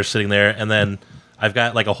Shredder sitting there, and then I've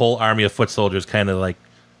got like a whole army of foot soldiers kind of like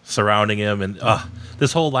surrounding him, and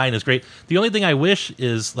this whole line is great. The only thing I wish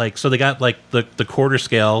is like, so they got like the quarter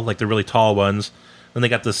scale, like the really tall ones, then they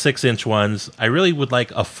got the 6-inch ones. I really would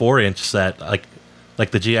like a 4-inch set, like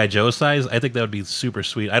the G.I. Joe size. I think that would be super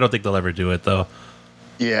sweet. I don't think they'll ever do it though.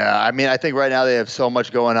 Yeah, I mean, I think right now they have so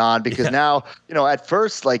much going on because now, at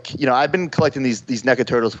first, like, I've been collecting these NECA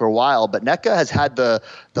Turtles for a while, but NECA has had the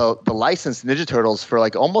licensed Ninja Turtles for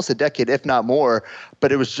like almost a decade, if not more.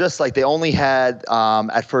 But it was just like they only had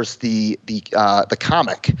at first the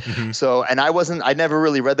comic. Mm-hmm. So, and I never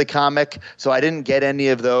really read the comic, so I didn't get any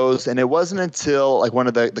of those. And it wasn't until like one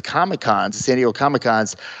of the Comic Cons, the San Diego Comic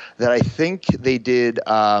Cons, that I think they did.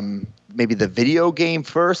 Maybe the video game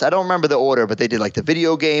first. I don't remember the order, but they did like the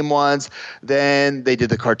video game ones. Then they did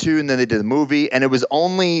the cartoon. Then they did the movie. And it was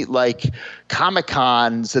only like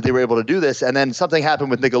Comic-Cons that they were able to do this. And then something happened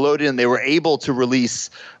with Nickelodeon. They were able to release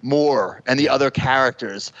more and the other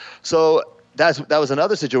characters. So that was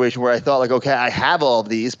another situation where I thought like, okay, I have all of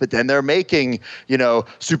these, but then they're making,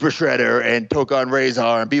 Super Shredder and Tokan Razor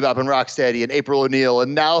and Bebop and Rocksteady and April O'Neil.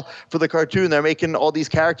 And now for the cartoon, they're making all these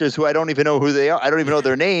characters who I don't even know who they are. I don't even know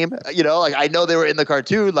their name, like I know they were in the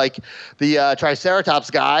cartoon, like the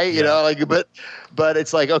Triceratops guy, but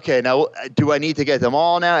it's like, okay, now do I need to get them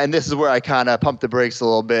all now? And this is where I kind of pump the brakes a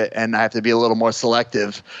little bit and I have to be a little more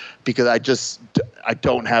selective because I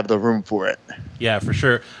don't have the room for it. Yeah, for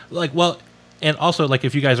sure. And also, like,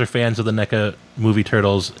 if you guys are fans of the NECA movie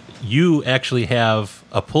Turtles, you actually have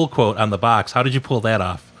a pull quote on the box. How did you pull that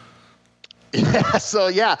off?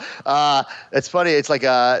 Yeah, it's funny. It's like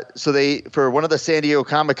so they, for one of the San Diego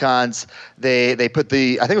Comic Cons, they put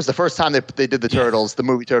I think it was the first time they did the Turtles, the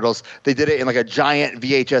movie Turtles. They did it in like a giant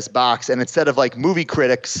VHS box, and instead of like movie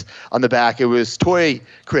critics on the back, it was toy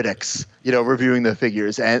critics, reviewing the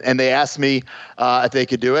figures. And they asked me if they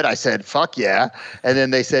could do it. I said, fuck yeah. And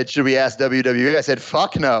then they said, should we ask WWE? I said,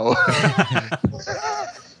 fuck no.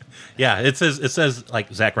 Yeah, it says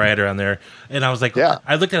like Zack Ryder on there, and I was like,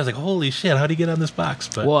 I looked at it, I was like, holy shit, how did he get on this box?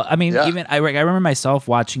 But well, I mean, even I remember myself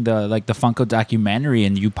watching the Funko documentary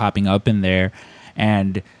and you popping up in there,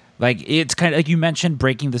 and like it's kind of like you mentioned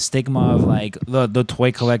breaking the stigma of like the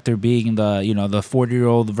toy collector being the the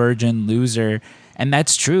 40-year-old virgin loser, and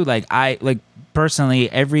that's true. Like I personally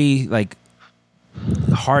every like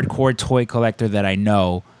hardcore toy collector that I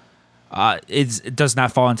know. It does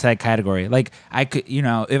not fall into that category. Like I could,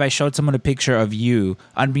 if I showed someone a picture of you,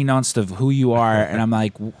 unbeknownst of who you are, and I'm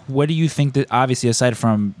like, what do you think that? Obviously, aside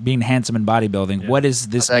from being handsome and bodybuilding, what is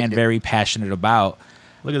this man very passionate about?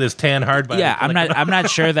 Look at this tan hard body. Yeah, I'm not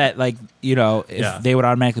sure that if they would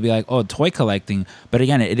automatically be like, oh, toy collecting. But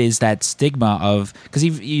again, it is that stigma of because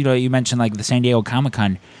you mentioned like the San Diego Comic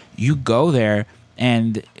Con, you go there,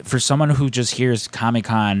 and for someone who just hears Comic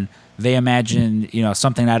Con. They imagine,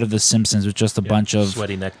 something out of The Simpsons with just a bunch of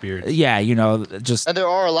sweaty neckbeards. Yeah, just. And there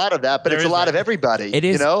are a lot of that, but it's a lot of everybody. It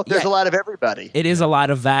is. There's a lot of everybody. It is a lot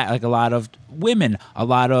of that, like a lot of women, a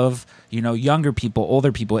lot of younger people,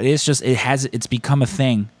 older people. It is just it's become a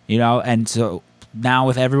thing, and so now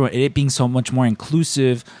with everyone it being so much more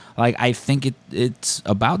inclusive, like I think it's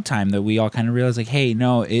about time that we all kind of realize like, hey,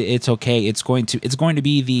 no, it's okay. It's going to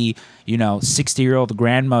be the 60-year-old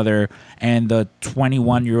grandmother and the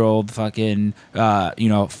 21-year-old fucking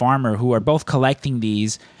farmer who are both collecting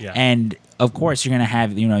these, and of course you're gonna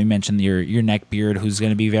have you mentioned your neck beard who's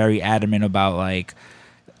gonna be very adamant about like.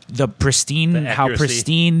 The pristine, how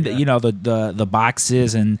pristine, the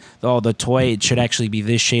boxes and the toy. It should actually be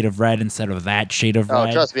this shade of red instead of that shade of red.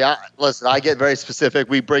 Oh, trust me. I get very specific.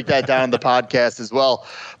 We break that down in the podcast as well.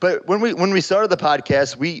 But when we started the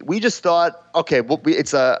podcast, we just thought, okay, well,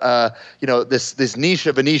 it's this niche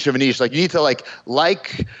of a niche of a niche. Like you need to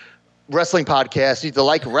like wrestling podcasts, you need to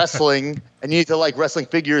like wrestling and you need to like wrestling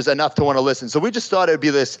figures enough to want to listen. So we just thought it would be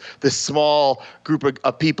this small group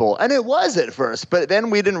of people. And it was at first, but then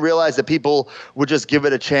we didn't realize that people would just give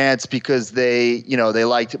it a chance because they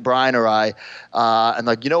liked Brian or I. And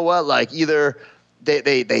like, like either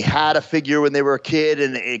they had a figure when they were a kid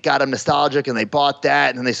and it got them nostalgic and they bought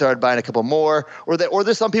that and then they started buying a couple more, or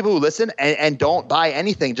there's some people who listen and don't buy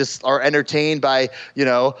anything, just are entertained by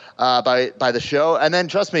by the show. And then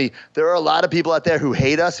trust me, there are a lot of people out there who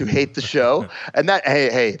hate us, who hate the show, and that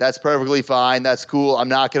hey, that's perfectly fine, that's cool. I'm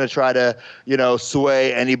not going to try to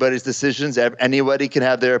sway anybody's decisions. Anybody can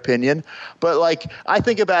have their opinion, but like I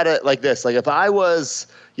think about it like this: like if I was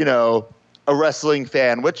a wrestling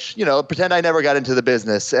fan, which, pretend I never got into the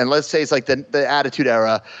business, and let's say it's like the Attitude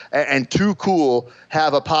Era, and Too Cool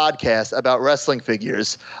have a podcast about wrestling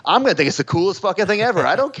figures, I'm going to think it's the coolest fucking thing ever.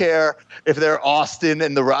 I don't care if they're Austin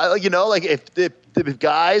and if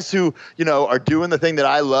guys who, are doing the thing that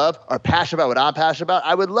I love are passionate about what I'm passionate about,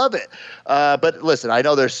 I would love it. But listen, I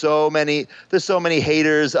know there's so many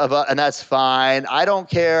haters and that's fine. I don't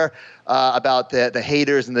care about the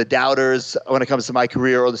haters and the doubters when it comes to my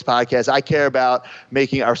career or this podcast. I care about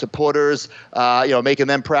making our supporters, making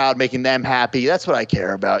them proud, making them happy. That's what I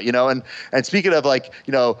care about, And speaking of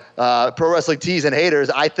pro wrestling tees and haters,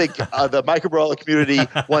 I think the Micro Brawler community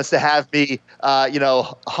wants to have me,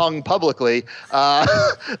 hung publicly.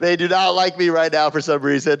 They do not like me right now for some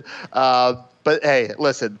reason. But hey,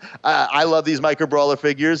 listen, I love these Micro Brawler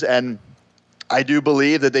figures, and I do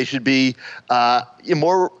believe that they should be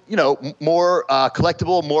more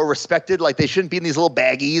collectible, more respected. Like, they shouldn't be in these little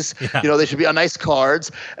baggies. Yeah. They should be on nice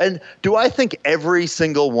cards. And do I think every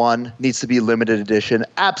single one needs to be limited edition?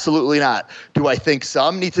 Absolutely not. Do I think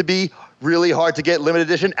some need to be really hard to get limited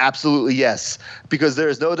edition? Absolutely yes. Because there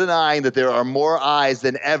is no denying that there are more eyes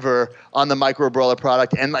than ever on the Micro Brawler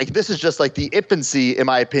product. And this is just like the infancy, in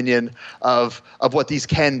my opinion, of what these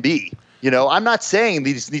can be. I'm not saying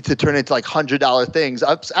these need to turn into $100 things.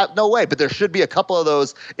 No way. But there should be a couple of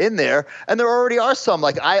those in there, and there already are some.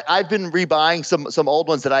 I've been rebuying some old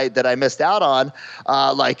ones that I missed out on,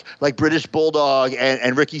 like British Bulldog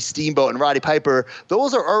and Ricky Steamboat and Roddy Piper.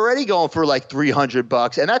 Those are already going for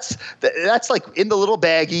 $300, and that's in the little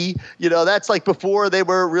baggie. That's before they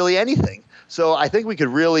were really anything. So I think we could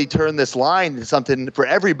really turn this line into something for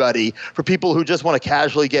everybody, for people who just want to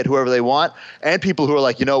casually get whoever they want, and people who are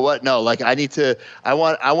like, you know what? No, I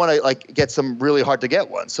want to get some really hard to get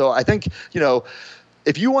ones. So I think,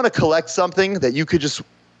 if you want to collect something that you could just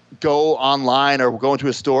go online or go into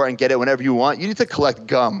a store and get it whenever you want, you need to collect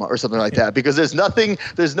gum or something like that, because there's no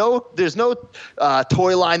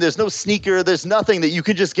toy line, there's no sneaker, there's nothing that you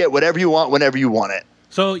can just get whatever you want whenever you want it.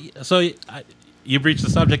 So you breached the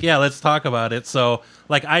subject. Yeah, let's talk about it. So,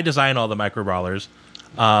 I design all the Micro Brawlers,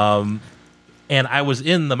 and I was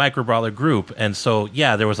in the Micro Brawler group, and so,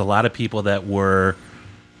 yeah, there was a lot of people that were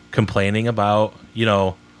complaining about,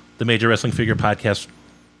 the Major Wrestling Figure Podcast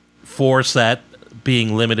 4 set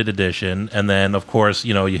being limited edition, and then, of course,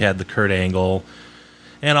 you had the Kurt Angle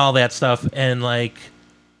and all that stuff, and,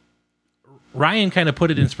 Ryan kind of put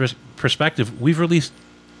it in perspective. We've released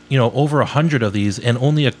over 100 of these, and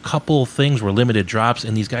only a couple things were limited drops,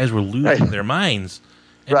 and these guys were losing their minds.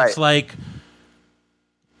 And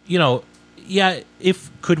it's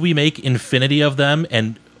could we make infinity of them,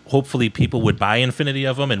 and hopefully people would buy infinity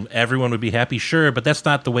of them, and everyone would be happy? Sure, but that's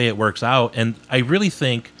not the way it works out. And I really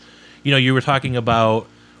think, you were talking about,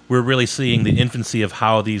 we're really seeing the infancy of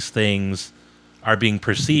how these things are being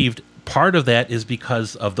perceived. Part of that is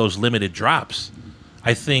because of those limited drops.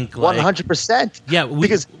 I think 100%. Yeah,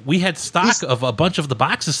 because we had stock of a bunch of the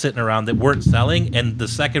boxes sitting around that weren't selling, and the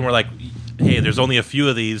second we're like, hey, there's only a few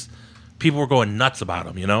of these, people were going nuts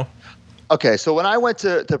about them, Okay, so when I went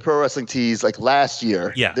to Pro Wrestling Tees last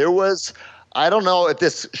year, there was, I don't know if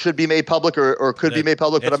this should be made public or could be made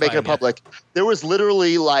public, but I'm making it public. Yeah. There was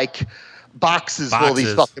literally boxes full of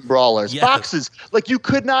these fucking brawlers. Yes. Boxes. You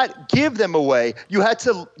could not give them away. You had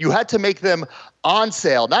to make them on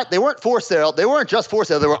sale. They weren't for sale. They weren't just for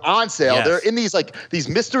sale. They were on sale. Yes. They're in these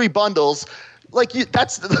mystery bundles.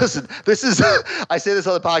 Listen, this is, I say this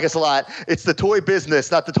on the podcast a lot. It's the toy business,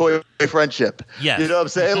 not the toy friendship. Yes. You know what I'm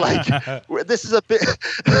saying? This is a bit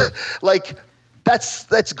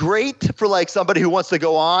that's great for somebody who wants to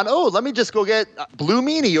go on. Oh, let me just go get Blue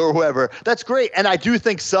Meanie or whoever. That's great, and I do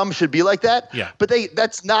think some should be like that. Yeah. But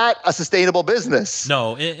that's not a sustainable business.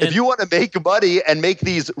 No. If you want to make money and make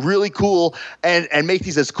these really cool and make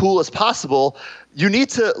these as cool as possible, you need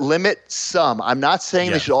to limit some. I'm not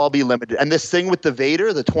saying they should all be limited. And this thing with the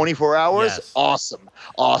Vader, the 24 hours, awesome.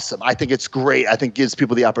 I think it's great. I think it gives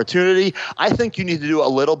people the opportunity. I think you need to do a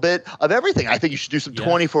little bit of everything. I think you should do some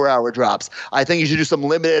 24-hour drops. I think you should do some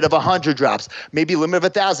limited of 100 drops, maybe limit of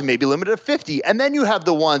 1,000, maybe limit of 50. And then you have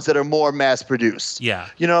the ones that are more mass produced. Yeah.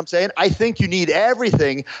 You know what I'm saying? I think you need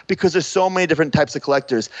everything because there's so many different types of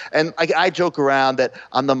collectors. And I joke around that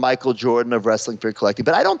I'm the Michael Jordan of wrestling figure collecting,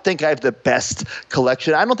 but I don't think I have the best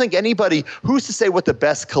collection. I don't think anybody, who's to say what the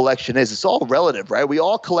best collection is? It's all relative, right? We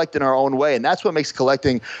all collect in our own way, and that's what makes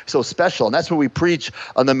collecting so special, and that's what we preach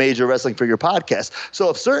on the Major Wrestling Figure Podcast. So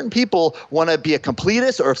if certain people want to be a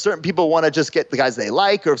completist, or if certain people want to just get the guys they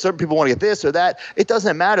like, or if certain people want to get this or that, it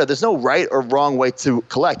doesn't matter. There's no right or wrong way to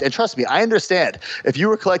collect. And trust me, I understand. If you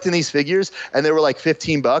were collecting these figures and they were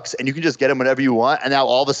 $15 and you can just get them whenever you want, and now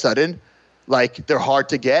all of a sudden like they're hard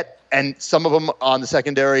to get. And some of them on the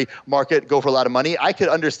secondary market go for a lot of money. I could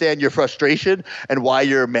understand your frustration and why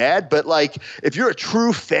you're mad, but like if you're a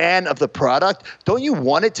true fan of the product, don't you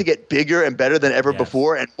want it to get bigger and better than ever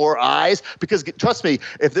before and more eyes? Because trust me,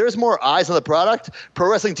 if there's more eyes on the product, Pro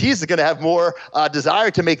Wrestling Tees is going to have more desire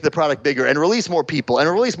to make the product bigger and release more people and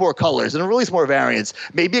release more colors and release more variants,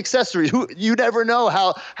 maybe accessories. You never know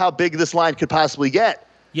how big this line could possibly get.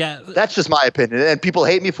 Yeah, that's just my opinion, and people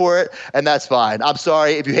hate me for it, and that's fine. I'm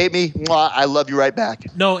sorry if you hate me. Mwah, I love you right back.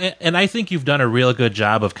 No, and I think you've done a real good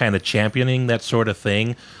job of kind of championing that sort of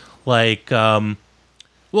thing. Like,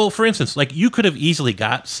 well, for instance, like you could have easily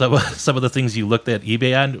got some of the things you looked at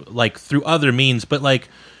eBay on, like through other means, but like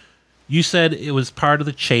you said, it was part of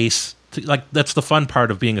the chase. Like that's the fun part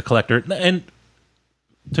of being a collector, and.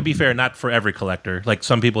 To be fair, not for every collector. Like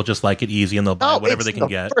some people just like it easy and they'll buy whatever they can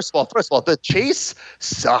get. First of all, the chase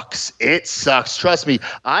sucks. It sucks. Trust me.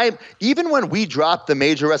 Even when we dropped the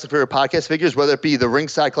major Wrestling Figure podcast figures, whether it be the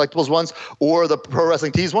Ringside Collectibles ones or the Pro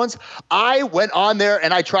Wrestling Tees ones, I went on there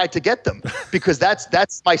and I tried to get them because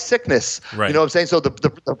that's my sickness. Right. You know what I'm saying? So the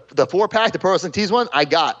 4-pack, the Pro Wrestling Tees one, I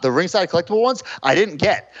got. The Ringside Collectible ones, I didn't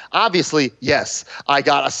get. Obviously, yes, I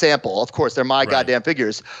got a sample. Of course, they're my goddamn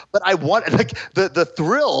figures. But I want like the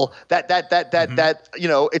thrill that you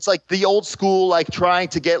know, it's like the old school, like trying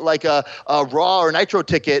to get like a Raw or Nitro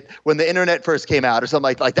ticket when the internet first came out or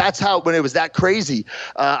something like that's how, when it was that crazy.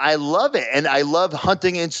 I love it, and I love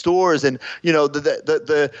hunting in stores, and you know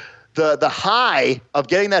the high of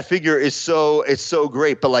getting that figure is so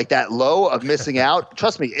great, but like that low of missing out,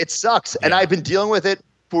 trust me, it sucks. And I've been dealing with it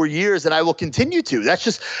for years, and I will continue to.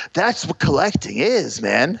 That's what collecting is,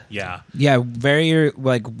 man. Yeah. Very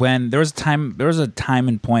like when there was a time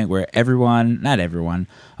and point where not everyone,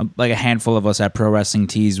 like a handful of us at Pro Wrestling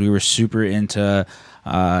Tees, we were super into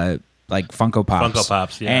like Funko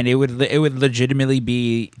Pops, yeah. And it would legitimately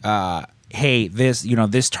be hey,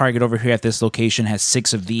 this Target over here at this location has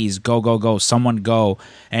 6 of these. Go, someone go.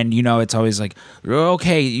 And, it's always like,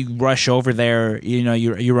 okay, you rush over there,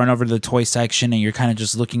 you run over to the toy section and you're kind of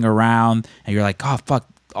just looking around and you're like, oh, fuck,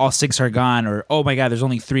 all 6 are gone, or, oh my God, there's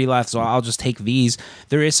only 3 left, so I'll just take these.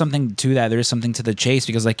 There is something to that. There is something to the chase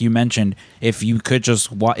because, like you mentioned, if you could just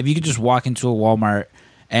walk into a Walmart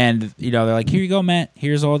and, they're like, here you go, Matt,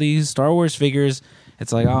 here's all these Star Wars figures.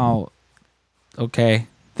 It's like, oh, okay.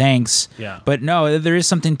 Thanks. Yeah. But no, there is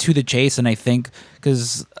something to the chase, and I think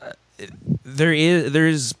because there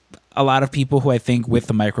is a lot of people who I think with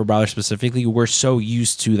the micro brawler specifically, we're so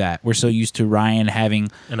used to that. We're so used to Ryan having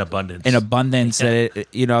an abundance that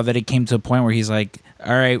it came to a point where he's like,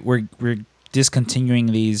 all right, we're discontinuing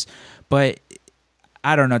these, but.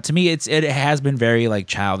 I don't know. To me, it has been very like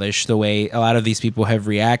childish the way a lot of these people have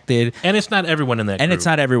reacted, and it's not everyone in that. And group. It's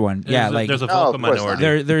not everyone. There's a vocal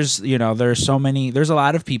minority. There's so many. There's a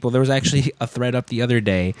lot of people. There was actually a thread up the other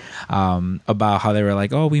day about how they were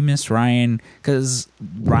like, "Oh, we missed Ryan," because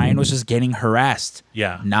Ryan was just getting harassed,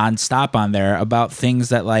 nonstop on there about things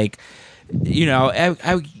that like,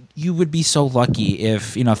 you would be so lucky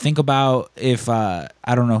if think about if I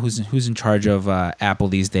don't know who's in charge of Apple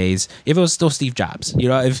these days, if it was still Steve Jobs,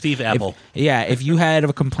 if Steve Apple, if you had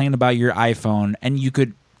a complaint about your iPhone and you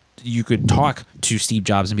could talk to Steve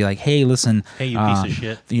Jobs and be like, hey, listen, hey, you piece of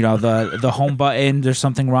shit, the home button, there's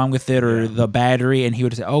something wrong with it, or the battery, and he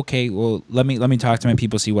would say, okay, well let me talk to my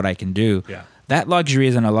people, see what I can do. That luxury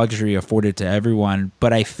isn't a luxury afforded to everyone,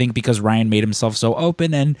 but I think because Ryan made himself so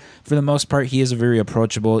open, and for the most part, he is a very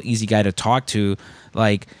approachable, easy guy to talk to,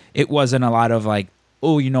 like, it wasn't a lot of like,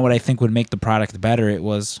 oh, you know what I think would make the product better? It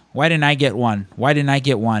was, why didn't I get one?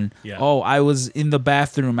 Yeah. Oh, I was in the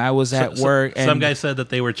bathroom. I was at work. And some guy said that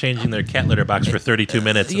they were changing their cat litter box for 32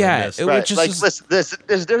 minutes. Yeah. Right. Listen, there's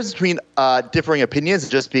a difference between differing opinions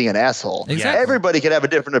and just being an asshole. Exactly. Everybody can have a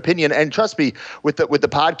different opinion. And trust me, with the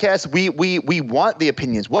podcast, we want the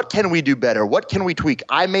opinions. What can we do better? What can we tweak?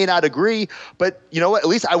 I may not agree, but you know what? At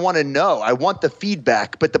least I want to know. I want the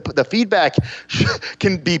feedback. But the feedback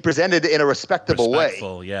can be presented in a respectable way.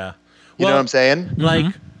 Yeah. You know what I'm saying? Like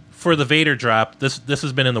for the Vader drop, this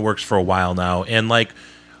has been in the works for a while now, and like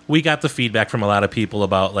we got the feedback from a lot of people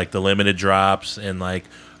about like the limited drops, and like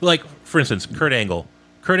for instance, Kurt Angle.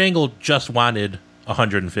 Kurt Angle just wanted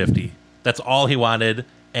 150. That's all he wanted,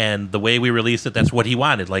 and the way we released it, that's what he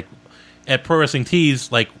wanted. Like at Pro Wrestling Tees,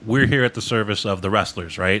 like we're here at the service of the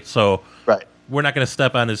wrestlers, right? So we're not going to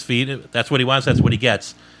step on his feet. That's what he wants. That's what he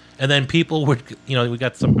gets. And then people would, we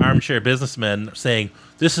got some armchair businessmen saying,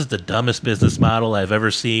 this is the dumbest business model I've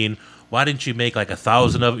ever seen. Why didn't you make like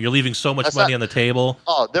 1,000 of it? You're leaving so much money on the table.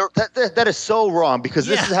 Oh, that is so wrong, because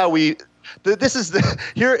this is how we This is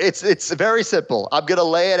here. It's very simple. I'm gonna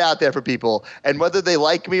lay it out there for people, and whether they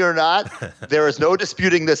like me or not, there is no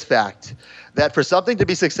disputing this fact that for something to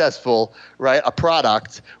be successful, right, a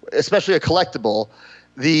product, especially a collectible,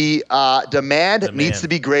 the demand needs to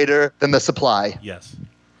be greater than the supply. Yes.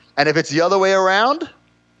 And if it's the other way around,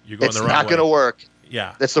 You're going it's the wrong not way. going to work.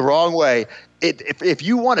 Yeah. That's the wrong way. If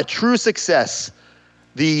you want a true success,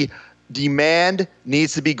 the demand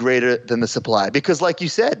needs to be greater than the supply. Because like you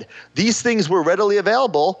said, these things were readily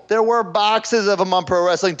available. There were boxes of them on Pro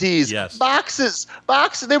Wrestling Tees. Yes. Boxes.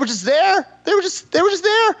 They were just there. They were just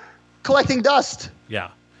there collecting dust. Yeah.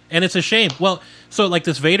 And it's a shame. Well, so like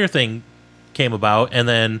this Vader thing came about, and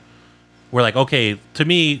then we're like, okay, to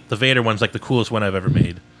me, the Vader one's like the coolest one I've ever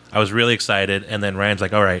made. I was really excited, and then Ryan's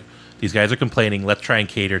like, all right, these guys are complaining. Let's try and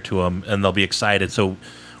cater to them, and they'll be excited. So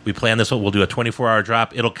we plan this. We'll do a 24-hour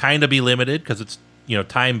drop. It'll kind of be limited because it's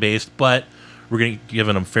time-based, but we're going to give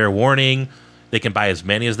them fair warning. They can buy as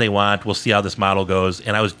many as they want. We'll see how this model goes.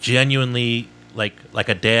 And I was genuinely like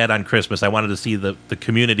a dad on Christmas. I wanted to see the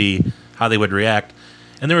community, how they would react.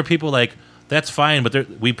 And there were people like, that's fine,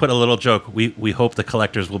 but we put a little joke. We hope the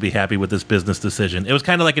collectors will be happy with this business decision. It was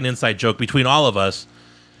kind of like an inside joke between all of us.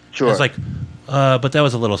 Sure. It's like, but that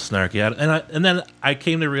was a little snarky. And then I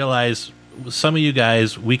came to realize some of you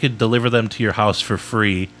guys, we could deliver them to your house for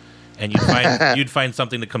free, and you'd find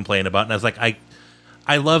something to complain about. And I was like,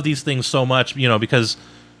 I love these things so much, because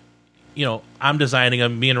I'm designing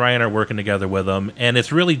them. Me and Ryan are working together with them, and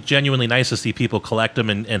it's really genuinely nice to see people collect them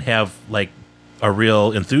and have like a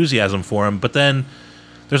real enthusiasm for them. But then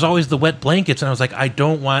there's always the wet blankets, and I was like, I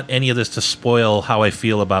don't want any of this to spoil how I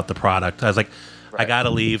feel about the product. I was like, I gotta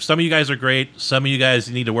leave. Some of you guys are great. Some of you guys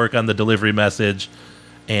need to work on the delivery message,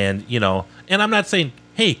 and and I'm not saying,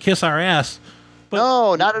 hey, kiss our ass. But,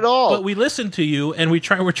 no, not at all. But we listen to you, and we're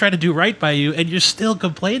trying to do right by you, and you're still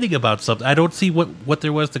complaining about something. I don't see what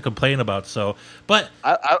there was to complain about. So, but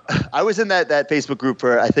I was in that Facebook group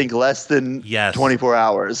for I think less than 24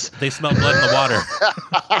 hours. They smell blood in the water.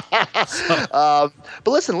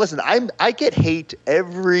 But listen, I get hate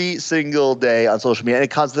every single day on social media, and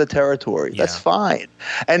it comes to the territory. That's fine.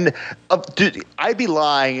 And dude, I'd be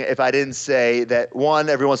lying if I didn't say that one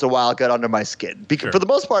every once in a while got under my skin. Because for the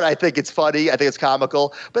most part, I think it's funny. I think it's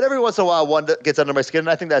comical, but every once in a while one gets under my skin, and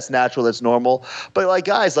I think that's natural, that's normal. But like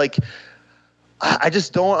guys, like I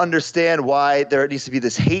just don't understand why there needs to be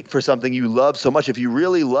this hate for something you love so much. If you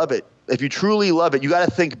really love it, if you truly love it, you got to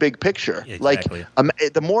think big picture. Exactly.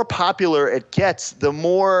 Like the more popular it gets, the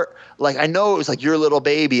more like I know it was like your little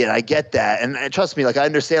baby, and I get that, and trust me, like I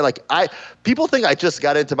understand. Like people think I just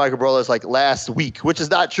got into Micro Brawlers like last week, which is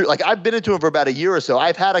not true. Like I've been into them for about a year or so.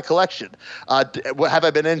 I've had a collection. Have I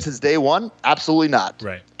been in since day one? Absolutely not.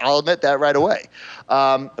 Right. I'll admit that right away.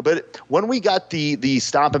 But when we got the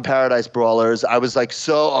Stomp in Paradise Brawlers, I'm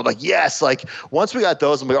like, yes. Like once we got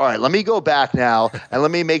those, I'm like, all right, let me go back now and let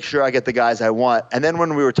me make sure I get the guys I want. And then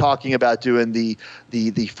when we were talking about doing the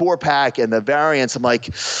 4-pack and the variants, I'm like,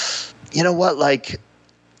 you know what? Like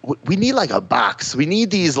we need like a box. We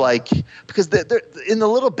need these like because they're in the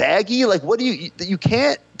little baggie. Like what do you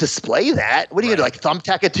can't display that? What do you do? Like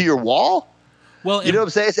thumbtack it to your wall? Well, you know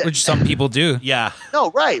what I'm saying? Which some people do. Yeah.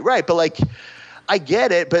 No, right. But like, I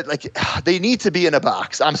get it, but like, they need to be in a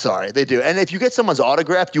box. I'm sorry, they do. And if you get someone's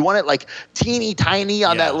autograph, you want it like teeny tiny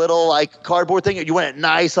on that little like cardboard thing, or you want it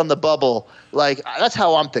nice on the bubble. Like that's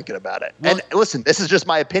how I'm thinking about it. Well, and listen, this is just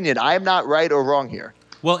my opinion. I am not right or wrong here.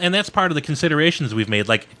 Well, and that's part of the considerations we've made.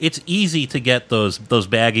 Like, it's easy to get those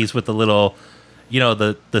baggies with the little,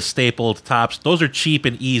 the stapled tops. Those are cheap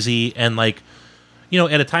and easy, and like,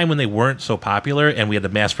 at a time when they weren't so popular and we had to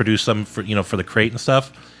mass produce them for the crate and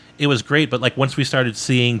stuff, it was great. But like once we started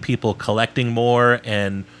seeing people collecting more,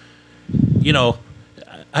 and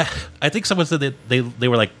I think someone said that they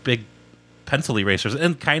were like big pencil erasers,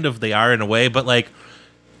 and kind of they are in a way. But like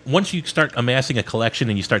once you start amassing a collection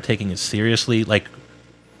and you start taking it seriously, like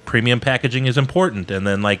premium packaging is important, and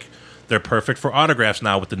then like they're perfect for autographs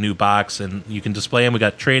now with the new box, and you can display them. We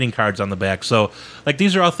got trading cards on the back. So, like,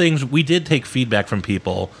 these are all things we did take feedback from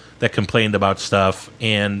people that complained about stuff.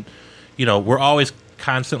 And, we're always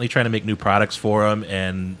constantly trying to make new products for them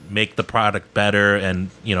and make the product better and,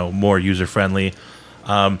 more user-friendly.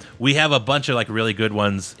 We have a bunch of, like, really good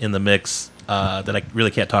ones in the mix that I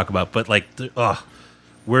really can't talk about. But, like,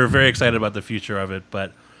 we're very excited about the future of it.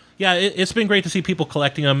 But yeah, it's been great to see people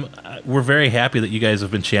collecting them. We're very happy that you guys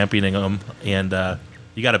have been championing them, and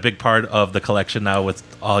you got a big part of the collection now with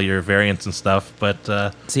all your variants and stuff.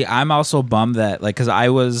 But see, I'm also bummed that because I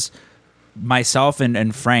was myself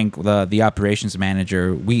and Frank, the operations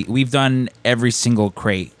manager, we've done every single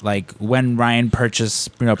crate. Like when Ryan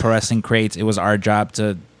purchased pro wrestling crates, it was our job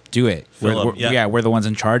to do it. We're the ones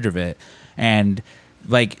in charge of it. And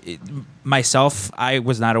like myself, I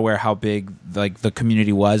was not aware how big like the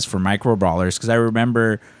community was for micro brawlers, because I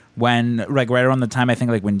remember when like right around the time, I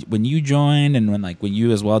think like when you joined, and when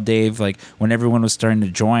you as well, Dave, like when everyone was starting to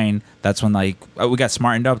join, that's when like we got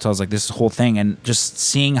smartened up to, I was like, this whole thing, and just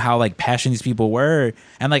seeing how like passionate these people were.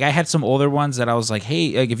 And like I had some older ones that I was like,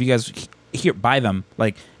 hey, like if you guys here, buy them,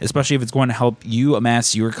 like especially if it's going to help you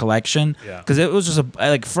amass your collection. Because it was just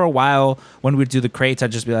like for a while when we'd do the crates,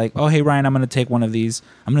 I'd just be like, oh hey Ryan, I'm gonna take one of these,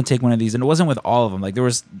 and it wasn't with all of them. Like there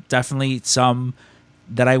was definitely some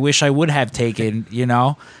that I wish I would have taken,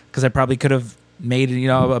 because I probably could have made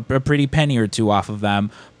a pretty penny or two off of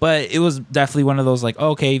them. But it was definitely one of those like,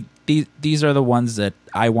 okay, these are the ones that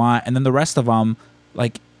I want, and then the rest of them,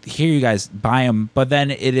 like, here, you guys buy them. But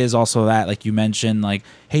then it is also that, like you mentioned, like,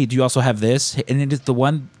 hey, do you also have this? And it is the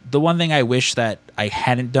one thing I wish that I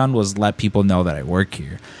hadn't done was let people know that I work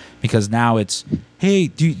here, because now it's, hey,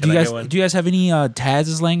 do you guys have any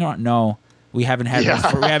Taz's laying around? No. We haven't had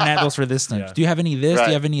those. We haven't had those for this time. Yeah. Do you have any of this? Right.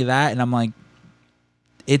 Do you have any of that? And I'm like,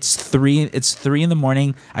 it's 3 in the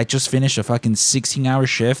morning. I just finished a fucking 16-hour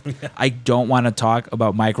shift. I don't want to talk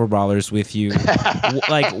about micro brawlers with you,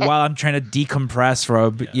 like while I'm trying to decompress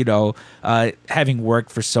from having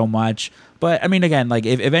worked for so much. But I mean, again, like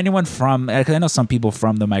if anyone from, because I know some people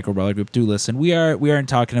from the micro brawler group do listen. We're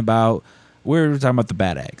talking about the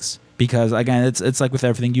bad eggs. Because again, it's like with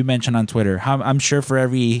everything you mentioned on Twitter. I'm sure for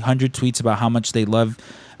every 100 tweets about how much they love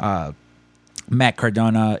Matt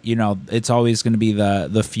Cardona, it's always going to be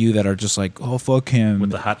the few that are just like, oh fuck him, with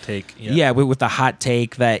the hot take. With the hot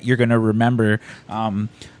take that you're going to remember.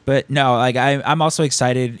 But no, like I'm also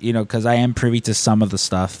excited, because I am privy to some of the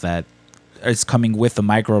stuff that is coming with the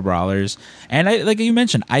micro brawlers, and I, like you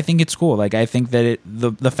mentioned, I think it's cool. Like I think that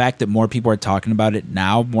the fact that more people are talking about it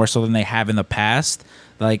now, more so than they have in the past.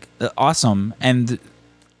 Like awesome. And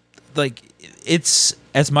like it's,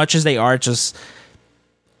 as much as they are just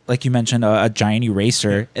like you mentioned a giant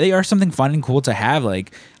eraser, they are something fun and cool to have.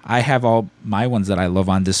 Like I have all my ones that I love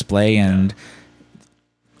on display, and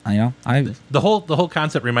the whole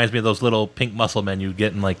concept reminds me of those little pink muscle men you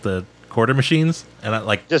get in like the quarter machines, and I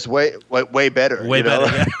like just way better,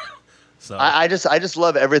 Yeah. So I just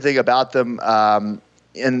love everything about them. And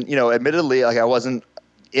admittedly, like I wasn't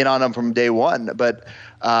in on them from day one, but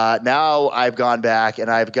now I've gone back and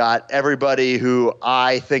I've got everybody who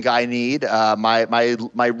I think I need.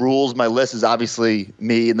 My rules, my list is obviously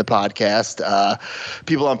me in the podcast,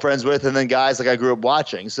 people I'm friends with, and then guys like I grew up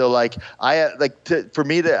watching. So like I had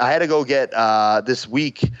to go get this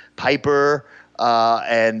week Piper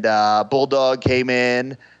and Bulldog came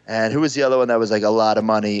in. And who was the other one that was like a lot of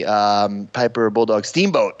money? Piper, Bulldog,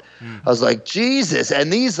 Steamboat. I was like, Jesus.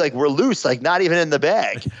 And these like were loose, like not even in the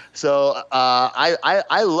bag. So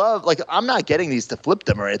I love, like, I'm not getting these to flip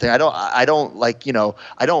them or anything. I don't like,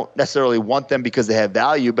 I don't necessarily want them because they have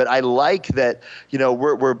value, but I like that,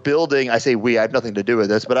 we're building, I say we, I have nothing to do with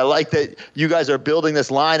this, but I like that you guys are building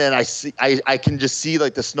this line, and I can just see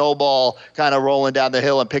like the snowball kind of rolling down the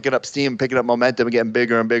hill and picking up steam, picking up momentum and getting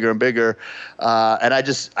bigger and bigger and bigger. And I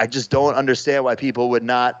just don't understand why people would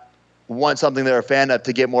not want something they're a fan of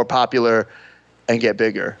to get more popular and get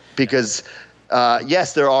bigger. Because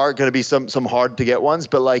yes, there are going to be some hard to get ones,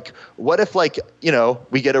 but like, what if like,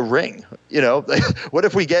 we get a ring, what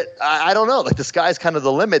if we get, I don't know, like the sky's kind of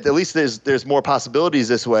the limit. At least there's more possibilities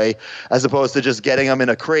this way, as opposed to just getting them in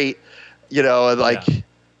a crate,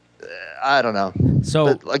 I don't know.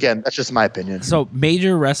 So but again, that's just my opinion. So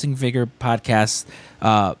major wrestling figure podcasts,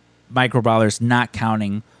 micro brawlers not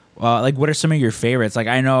counting. Like, what are some of your favorites? Like,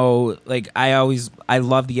 I know, like, I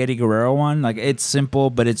love the Eddie Guerrero one. Like, it's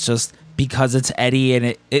simple, but it's just because it's Eddie,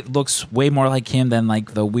 and it looks way more like him than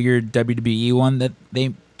like the weird WWE one that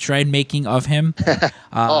they tried making of him.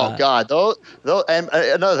 Oh God, those and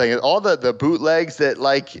another thing, all the bootlegs that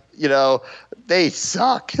like they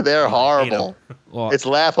suck. They're horrible. Well, it's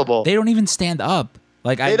laughable. They don't even stand up.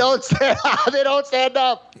 Like they don't stand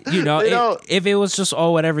up. If it was just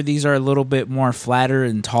whatever, these are a little bit more flatter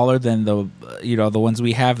and taller than the the ones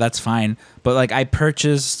we have, that's fine. But like I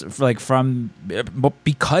purchased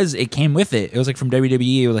because it came with it. It was like from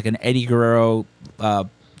WWE. It was like an Eddie Guerrero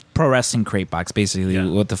pro wrestling crate box, basically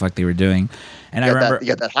what the fuck they were doing. And I remember you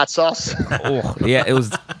got that hot sauce. It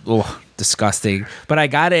was disgusting. But I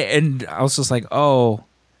got it, and I was just like,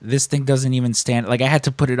 this thing doesn't even stand. Like I had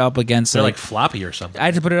to put it up against. They're like floppy or something. I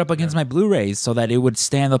had to put it up against my Blu-rays so that it would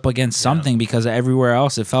stand up against something, because everywhere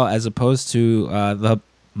else it fell, as opposed to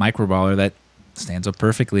microballer that stands up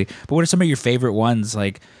perfectly. But what are some of your favorite ones?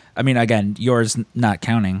 Like, I mean, again, yours not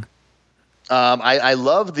counting. I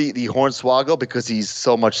love the Hornswoggle because he's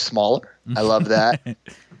so much smaller. I love that.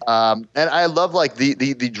 And I love like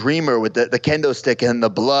the Dreamer with the kendo stick and the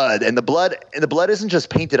blood isn't just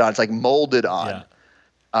painted on; it's like molded on. Yeah.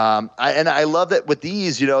 I love that with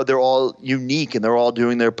these, they're all unique and they're all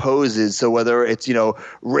doing their poses. So whether it's,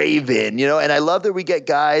 Raven, and I love that we get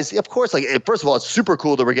guys, of course, like, first of all, it's super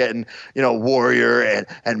cool that we're getting, Warrior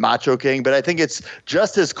and Macho King, but I think it's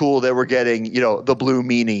just as cool that we're getting, the Blue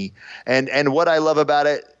Meanie. And what I love about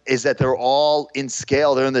it is that they're all in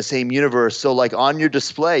scale. They're in the same universe. So like on your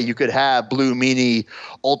display, you could have Blue Meanie,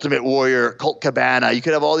 Ultimate Warrior, Colt Cabana. You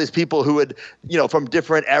could have all these people who would, from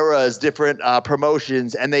different eras, different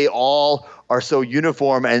promotions, and they all are so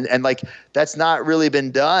uniform. And like, that's not really been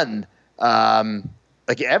done,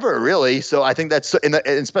 like ever really. So I think that's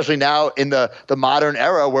especially now in the modern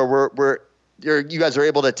era where you guys are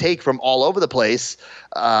able to take from all over the place.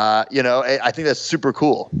 I think that's super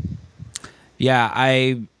cool.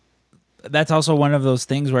 Yeah, that's also one of those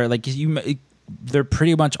things where like they're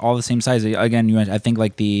pretty much all the same size. Again, I think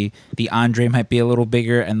like the Andre might be a little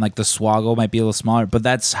bigger and like the Swoggle might be a little smaller, but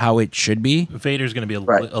that's how it should be. Vader's going to be a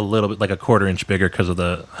little bit like a quarter-inch bigger because of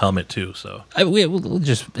the helmet too. So we'll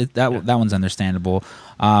just that one's understandable.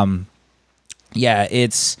 I'm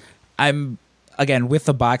again with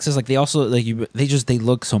the boxes, like they also like they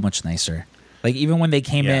look so much nicer. Like even when they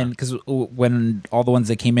came in, because when all the ones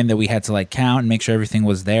that came in that we had to like count and make sure everything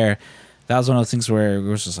was there, that was one of those things where it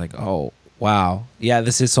was just like, oh wow, yeah,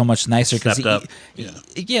 this is so much nicer. Because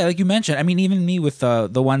yeah, like you mentioned, I mean, even me with the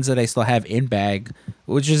ones that I still have in bag,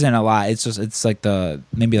 which isn't a lot. It's like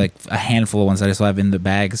maybe like a handful of ones that I still have in the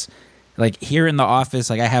bags. Like here in the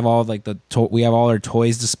office, like I have all like we have all our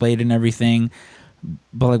toys displayed and everything.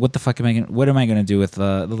 But like, what the fuck am I gonna do with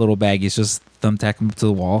the little baggies? Just thumbtack them up to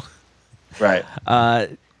the wall. Right.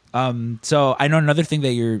 So I know another thing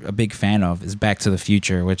that you're a big fan of is Back to the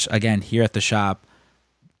Future, which again here at the shop,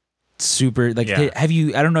 super like. Have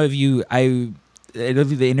you? I don't know if you. The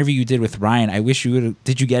interview you did with Ryan. I wish you would.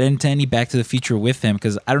 Did you get into any Back to the Future with him?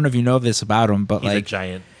 Because I don't know if you know this about him, but he's like a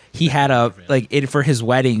giant. He had for his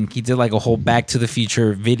wedding. He did like a whole Back to the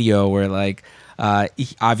Future video where like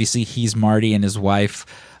obviously he's Marty and his wife.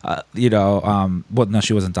 Well, no,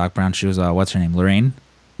 she wasn't Doc Brown. She was what's her name, Lorraine.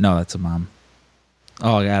 No, that's a mom.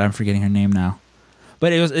 Oh god, I'm forgetting her name now.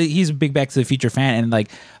 But he's a big Back to the Future fan, and like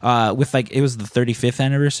with like it was the 35th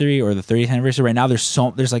anniversary or the 30th anniversary. Right now,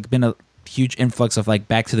 there's like been a huge influx of like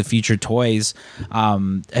Back to the Future toys.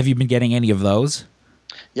 Have you been getting any of those?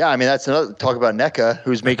 Yeah, I mean that's another talk about NECA,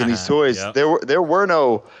 who's making these toys. Yep. There were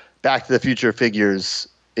no Back to the Future figures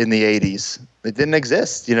in the 80s. It didn't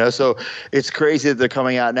exist, So it's crazy that they're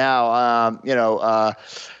coming out now.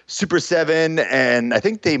 Super 7, and I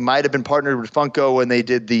think they might have been partnered with Funko when they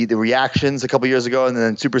did the reactions a couple years ago, and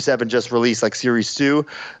then Super 7 just released like Series 2.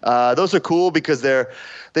 Those are cool because they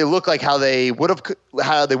look like how they would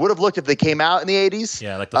have looked if they came out in the 80s.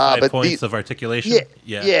 Yeah, like the 5 points of articulation.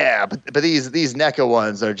 Yeah, but these NECA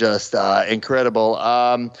ones are just incredible.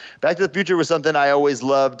 Back to the Future was something I always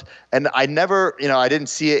loved, and I never, I didn't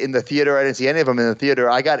see it in the theater. I didn't see any of them in the theater.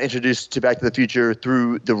 I got introduced to Back to the Future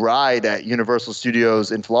through the ride at Universal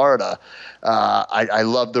Studios in Florida. I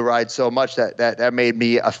loved the ride so much that made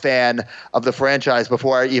me a fan of the franchise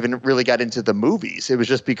before I even really got into the movies. It was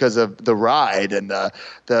just because of the ride and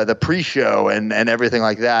the pre-show and everything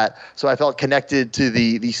like that. So I felt connected to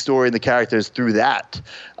the story and the characters through that.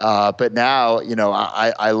 But now,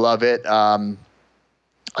 I love it.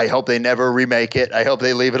 I hope they never remake it. I hope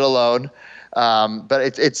they leave it alone.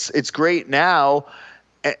 But it's great now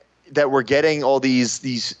that we're getting all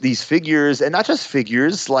these figures, and not just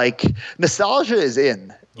figures. Like nostalgia is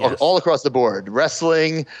in all across the board,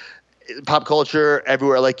 wrestling, pop culture,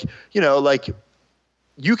 everywhere. Like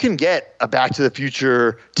you can get a Back to the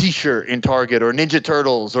Future T-shirt in Target, or Ninja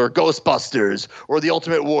Turtles, or Ghostbusters, or the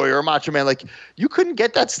Ultimate Warrior, or Macho Man. Like you couldn't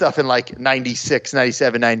get that stuff in like 96,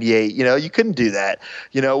 97, 98. You couldn't do that.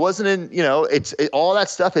 It wasn't in. All that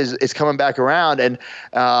stuff is coming back around, and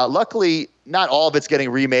luckily, not all of it's getting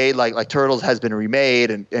remade. Like Turtles has been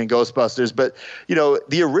remade, and Ghostbusters, but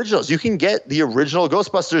the originals. You can get the original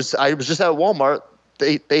Ghostbusters. I was just at Walmart.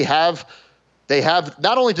 They have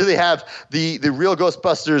not only do they have the real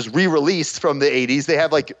Ghostbusters re-released from the 80s, they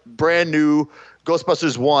have like brand new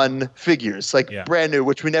Ghostbusters 1 figures, brand new,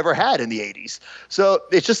 which we never had in the 80s. So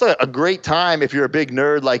it's just a great time if you're a big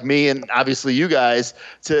nerd like me and obviously you guys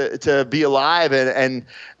to be alive and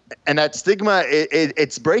And that stigma,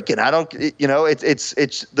 it's breaking. I don't,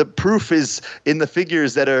 it's the proof is in the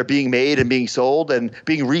figures that are being made and being sold and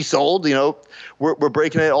being resold. We're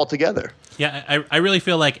breaking it all together. Yeah, I really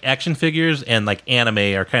feel like action figures and like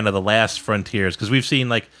anime are kind of the last frontiers, because we've seen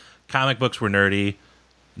like comic books were nerdy,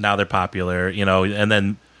 now they're popular, and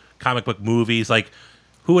then comic book movies. Like,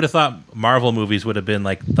 who would have thought Marvel movies would have been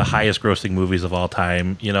like the highest grossing movies of all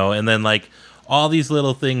time, and then like all these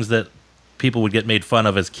little things that people would get made fun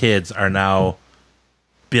of as kids are now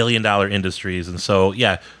billion-dollar industries. And so,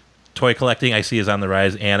 yeah, toy collecting I see is on the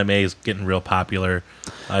rise. Anime is getting real popular.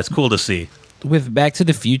 It's cool to see. With Back to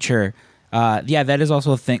the Future, that is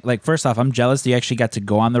also a thing. Like, first off, I'm jealous that you actually got to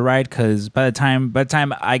go on the ride, because by the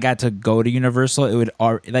time I got to go to Universal, it would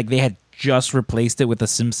they had just replaced it with a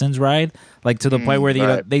Simpsons ride, like to the point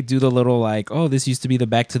where they do the little like, oh, this used to be the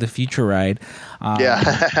Back to the Future ride.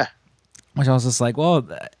 Yeah. Which I was just like, well,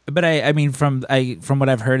 but I mean, from what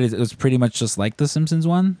I've heard, it was pretty much just like the Simpsons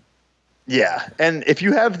one. Yeah, and if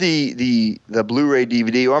you have the Blu-ray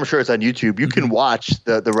DVD, or I'm sure it's on YouTube, you can watch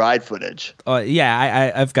the ride footage.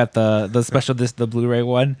 Yeah, I've got the special disc, the Blu-ray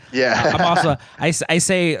one. Yeah, I'm also I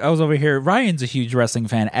say I was over here. Ryan's a huge wrestling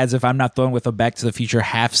fan, as if I'm not the one with a Back to the Future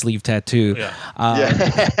half sleeve tattoo.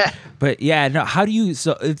 Yeah. But yeah, no. How do you?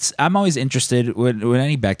 So I'm always interested with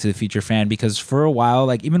any Back to the Future fan, because for a while,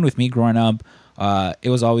 like even with me growing up, it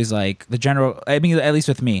was always like the general. I mean, at least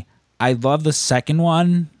with me, I love the second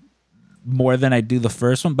one more than I do the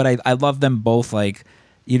first one, but I love them both. Like,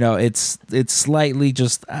 it's slightly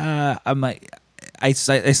just I'm like I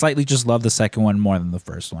slightly just love the second one more than the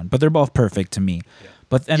first one, but they're both perfect to me. Yeah.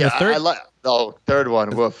 But and the third third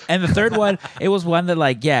one, woof. And the third one, it was one that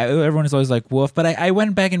like, yeah, everyone is always like woof, but I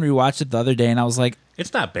went back and rewatched it the other day, and I was like,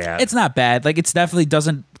 it's not bad. It's not bad. Like, it's definitely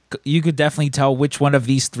doesn't. You could definitely tell which one of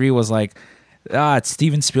these three was like, it's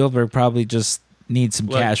Steven Spielberg probably just need some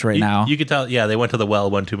cash right now. You could tell, yeah, they went to the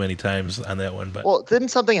well one too many times on that one. But well, didn't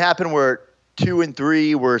something happen where 2 and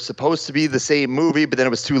 3 were supposed to be the same movie, but then it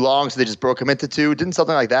was too long, so they just broke them into 2? Didn't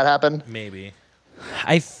something like that happen? Maybe.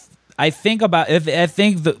 I think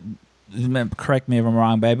correct me if I'm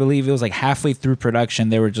wrong, but I believe it was like halfway through production,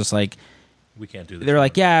 they were just like, we can't do this. They were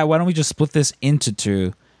like, yeah, why don't we just split this into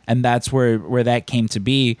 2? And that's where that came to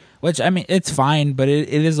be. Which, I mean, it's fine, but it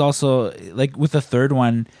is also like with the third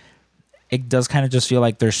one, it does kind of just feel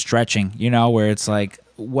like they're stretching, where it's like,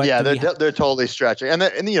 what? Yeah, they're totally stretching, and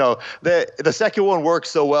the second one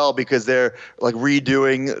works so well because they're like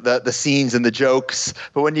redoing the scenes and the jokes.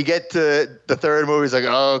 But when you get to the third movie, it's like,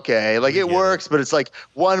 oh, okay, like it works, but it's like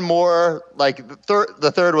one more. Like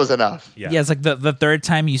the third was enough. Yeah, it's like the third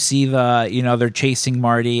time you see they're chasing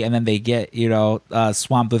Marty, and then they get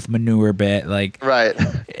swamped with manure bit. Like, right.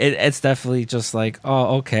 It's definitely just like,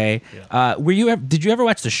 oh, okay. Yeah. Did you ever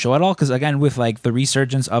watch the show at all? Because again, with like the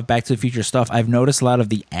resurgence of Back to the Future stuff, I've noticed a lot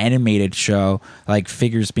of the animated show like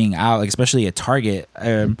figures being out, like especially at Target.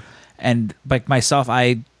 And like myself,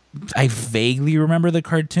 I vaguely remember the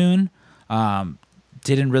cartoon.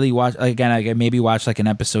 Didn't really watch. Again, I maybe watched like an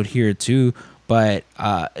episode here or two, but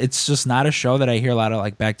it's just not a show that I hear a lot of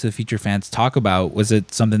like Back to the Future fans talk about. Was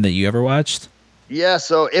it something that you ever watched? Yeah,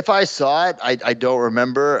 so if I saw it, I don't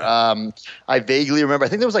remember. I vaguely remember. I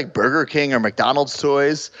think there was like Burger King or McDonald's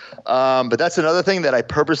toys. But that's another thing that I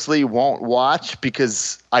purposely won't watch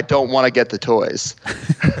because I don't want to get the toys.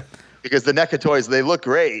 Because the NECA toys, they look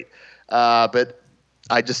great. But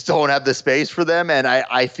I just don't have the space for them. And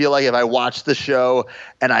I feel like if I watched the show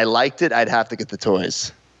and I liked it, I'd have to get the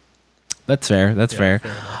toys. That's fair. That's fair.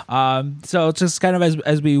 So just kind of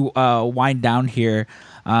as we wind down here,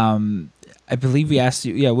 I believe we asked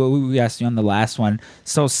you. Yeah, we asked you on the last one.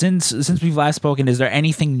 So since we've last spoken, is there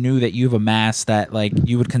anything new that you've amassed that like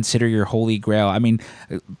you would consider your holy grail? I mean,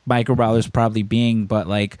 Micro Brawlers probably being, but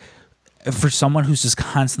like for someone who's just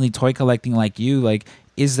constantly toy collecting like you, like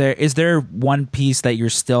is there one piece that you're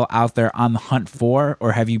still out there on the hunt for,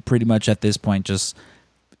 or have you pretty much at this point just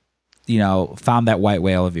found that white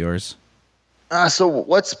whale of yours? So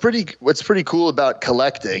what's pretty cool about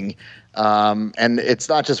collecting, and it's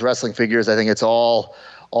not just wrestling figures, I think it's all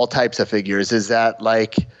types of figures, is that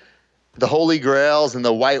like the holy grails and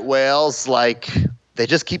the white whales, like they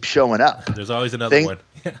just keep showing up. There's always another one.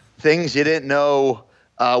 Things you didn't know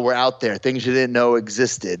were out there, things you didn't know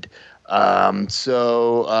existed.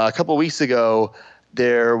 So a couple of weeks ago,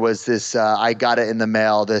 there was this, I got it in the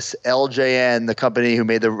mail, this LJN, the company who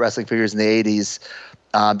made the wrestling figures in the 80s,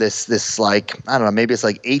 this like, I don't know, maybe it's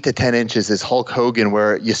like 8 to 10 inches, this Hulk Hogan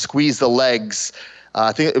where you squeeze the legs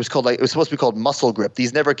I think it was supposed to be called Muscle Grip.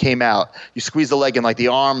 These never came out. You squeeze the leg and like the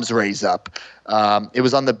arms raise up. It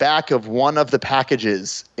was on the back of one of the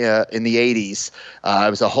packages in the 80s. It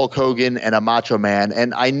was a Hulk Hogan and a Macho Man.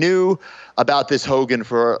 And I knew about this Hogan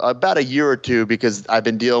for about a year or two because I've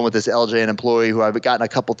been dealing with this LJN employee who I've gotten a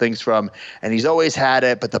couple things from, and he's always had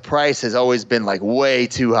it, but the price has always been like way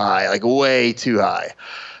too high.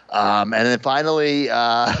 And then finally,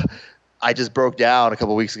 I just broke down a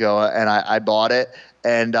couple weeks ago and I bought it.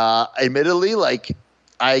 And admittedly, like,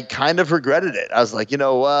 I kind of regretted it. I was like, you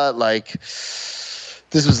know what? Like,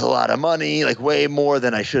 this was a lot of money, like way more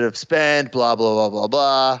than I should have spent, blah, blah, blah, blah,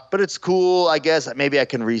 blah. But it's cool, I guess. Maybe I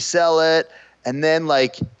can resell it. And then,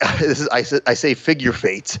 like, I say figure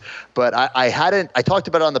fate, but I talked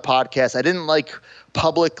about it on the podcast. I didn't, like,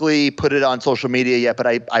 publicly put it on social media yet, but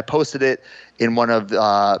I posted it in one of,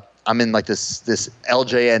 I'm in, like, this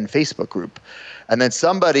LJN Facebook group. And then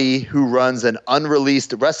somebody who runs an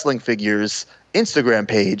unreleased wrestling figures Instagram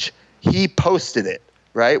page, he posted it,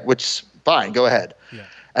 right? Which, fine, go ahead. Yeah.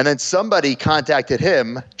 And then somebody contacted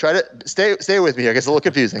him. Try to stay with me here. It gets a little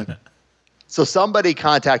confusing. So somebody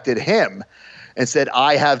contacted him and said,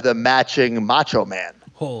 I have the matching Macho Man.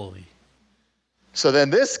 Holy. So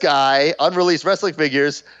then this guy, unreleased wrestling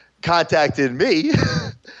figures, contacted me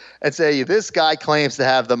and say, this guy claims to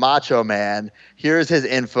have the Macho Man. Here's his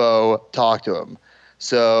info. Talk to him.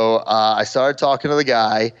 So I started talking to the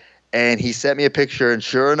guy. And he sent me a picture, and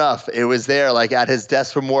sure enough, it was there, like at his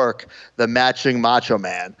desk from work, the matching Macho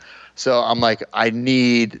Man. So I'm like, I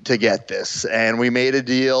need to get this. And we made a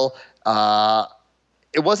deal.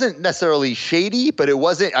 It wasn't necessarily shady, but I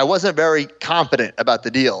wasn't very confident about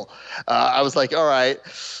the deal. I was like, all right,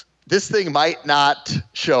 this thing might not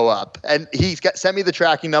show up. And sent me the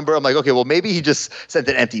tracking number. I'm like, okay, well, maybe he just sent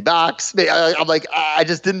an empty box. I'm like, I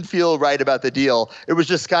just didn't feel right about the deal. It was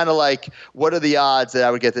just kind of like, what are the odds that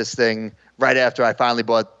I would get this thing right after I finally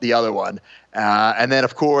bought the other one? And then,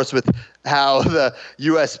 of course, with how the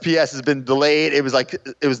USPS has been delayed, it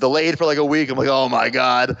was delayed for like a week. I'm like, oh, my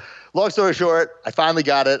God. Long story short, I finally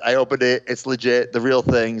got it. I opened it. It's legit, the real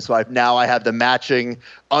thing. So I have the matching,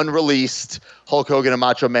 unreleased Hulk Hogan and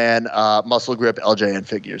Macho Man Muscle Grip LJN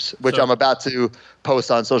figures, which I'm about to post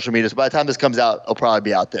on social media. So by the time this comes out, it'll probably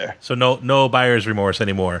be out there. So no buyer's remorse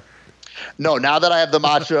anymore. No, now that I have the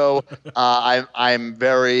Macho, I'm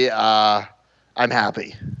very I'm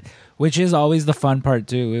happy. Which is always the fun part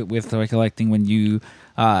too with like collecting when you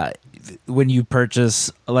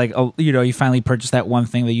purchase, like, you finally purchase that one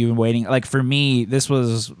thing that you've been waiting. Like for me, this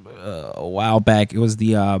was a while back. It was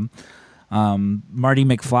the Marty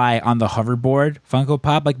McFly on the hoverboard Funko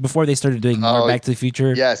Pop, like before they started doing more Back to the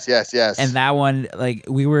Future. Yes. And that one, like it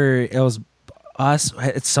was us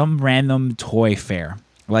at some random toy fair,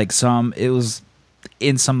 it was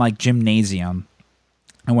in some like gymnasium.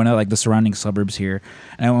 I went to like the surrounding suburbs here,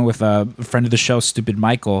 and I went with a friend of the show, Stupid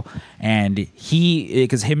Michael, and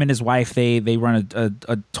because him and his wife, they run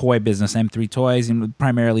a toy business, M3 Toys, and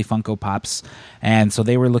primarily Funko Pops, and so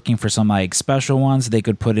they were looking for some like special ones they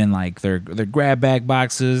could put in like their grab bag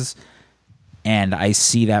boxes, and I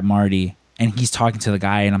see that Marty, and he's talking to the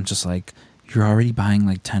guy, and I'm just like, you're already buying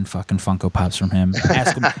like 10 fucking Funko Pops from him.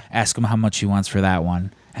 Ask him how much he wants for that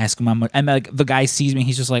one. Ask him how much, and like the guy sees me,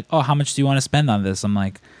 he's just like, "Oh, how much do you want to spend on this?" I'm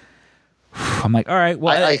like, all right.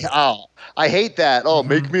 Well, I hate that. Oh,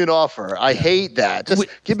 make me an offer. I hate that. Just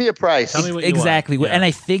give me a price. Tell me what you exactly. want. Yeah. And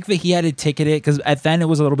I think that he had to ticket it because at then it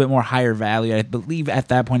was a little bit more higher value. I believe at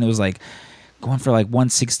that point it was like going for like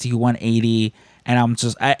 160, 180, and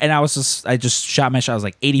I just shot my shot. I was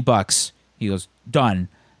like $80. He goes, done.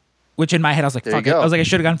 Which in my head I was like, fuck it. I was like, I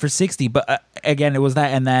should have gone for 60, but again, it was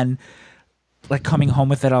that, and then. Like coming home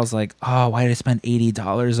with it, I was like, "Oh, why did I spend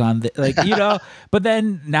 $80 on this?" Like, But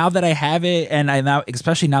then now that I have it, and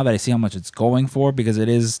especially now that I see how much it's going for, because it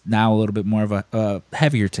is now a little bit more of a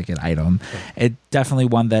heavier ticket item. It definitely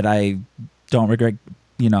one that I don't regret,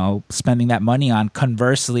 spending that money on.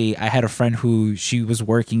 Conversely, I had a friend who she was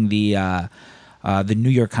working the New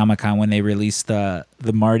York Comic Con when they released the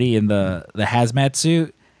Marty in the hazmat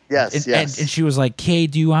suit. Yes. And she was like, "Hey,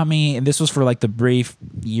 do you want me?" And this was for like the brief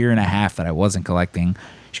year and a half that I wasn't collecting.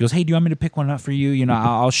 She goes, "Hey, do you want me to pick one up for you?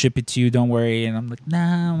 I'll ship it to you. Don't worry." And I'm like,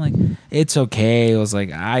 "Nah." I'm like, "It's okay." I was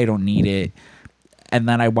like, "I don't need it." And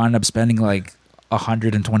then I wound up spending like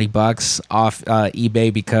 $120 off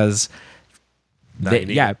eBay because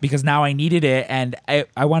because now I needed it, and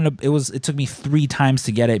I wound up. It took me 3 times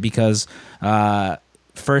to get it because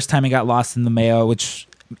first time it got lost in the mail, which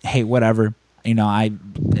hey, whatever.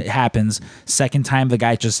 It happens. Second time, the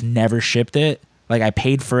guy just never shipped it. Like I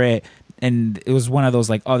paid for it, and it was one of those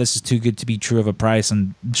like, oh, this is too good to be true of a price,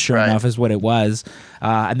 and sure Right. enough is what it was.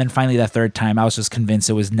 And then finally that third time, I was just convinced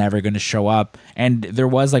it was never going to show up. And there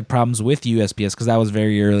was like problems with USPS because that was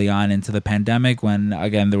very early on into the pandemic when,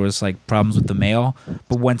 again, there was like problems with the mail.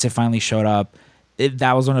 But once it finally showed up,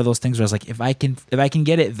 that was one of those things where I was like, if I can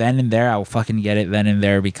get it then and there, I will fucking get it then and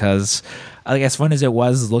there, because like as fun as it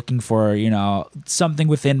was looking for, you know, something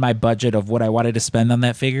within my budget of what I wanted to spend on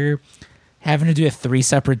that figure, having to do it 3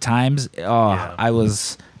 separate times, I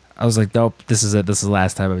was like, nope, this is it. This is the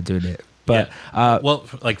last time I'm doing it. But well,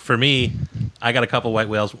 like for me, I got a couple white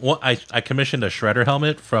whales. One, I commissioned a Shredder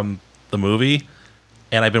helmet from the movie,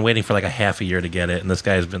 and I've been waiting for like a half a year to get it. And this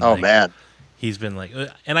guy's been man. He's been like,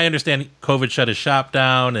 and I understand COVID shut his shop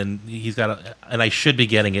down, and he's got and I should be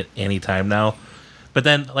getting it anytime now. But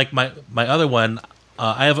then, like my other one,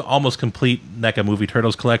 I have an almost complete NECA Movie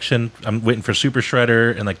Turtles collection. I'm waiting for Super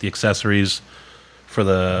Shredder and like the accessories for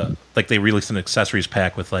the, like they released an accessories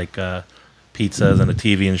pack with like pizzas and a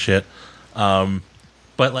TV and shit.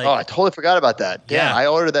 But like, I totally forgot about that. Damn, Yeah. I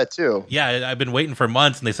ordered that too. yeah, I've been waiting for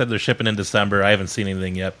months, and they said they're shipping in December. I haven't seen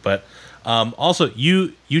anything yet, but also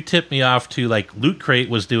you tipped me off to like Loot Crate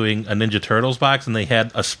was doing a Ninja Turtles box, and they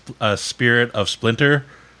had a Spirit of Splinter,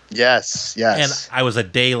 Yes. and I was a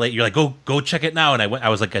day late. You're like, go check it now, and I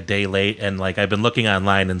was like a day late, and like I've been looking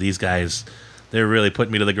online, and these guys, they're really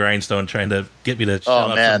putting me to the grindstone trying to get me to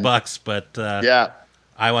shell out man. some bucks, but Yeah.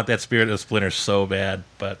 I want that Spirit of Splinter so bad,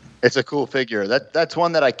 but It's a cool figure. That's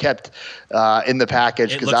one that I kept in the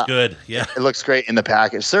package it looks good. Yeah. It looks great in the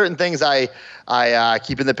package. Certain things I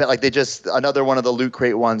keep in the like another one of the Loot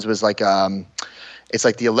Crate ones was like it's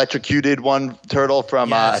like the electrocuted one turtle from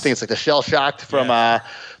Yes. I think it's like the Shell Shocked from Yes.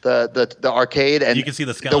 the arcade, and You can see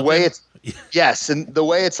the the way skeleton? it's yes, and the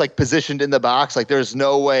way it's like positioned in the box, like there's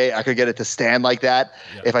no way I could get it to stand like that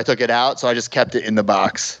if I took it out, so I just kept it in the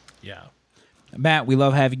box. Yeah. Matt, we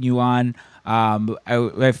love having you on.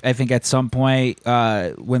 I think at some point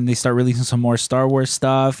when they start releasing some more Star Wars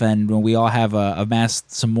stuff, and when we all have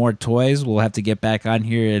amassed some more toys, we'll have to get back on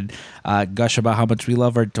here and gush about how much we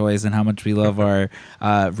love our toys and how much we love our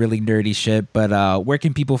really nerdy shit. But where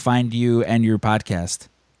can people find you and your podcast?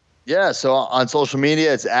 Yeah, so on social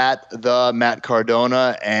media, it's at the Matt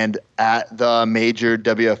Cardona and at the Major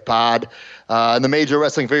WF Pod, and the Major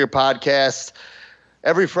Wrestling Figure Podcast.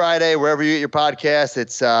 Every Friday, wherever you get your podcast,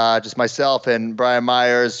 it's just myself and Brian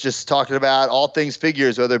Myers just talking about all things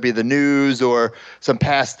figures, whether it be the news or some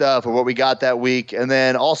past stuff or what we got that week. And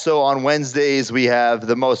then also on Wednesdays, we have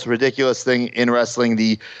the most ridiculous thing in wrestling,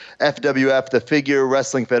 the FWF, the Figure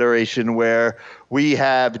Wrestling Federation, where we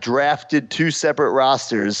have drafted 2 separate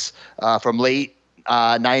rosters from late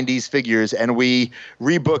 90s figures, and we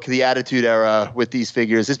rebook the Attitude Era with these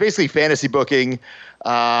figures. It's basically fantasy booking,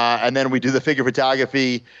 and then we do the figure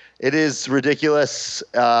photography. It is ridiculous.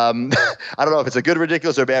 I don't know if it's a good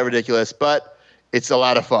ridiculous or bad ridiculous, but it's a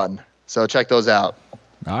lot of fun. So check those out.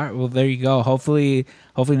 All right, well, there you go. Hopefully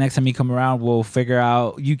next time you come around, we'll figure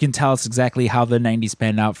out. You can tell us exactly how the '90s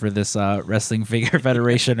panned out for this wrestling figure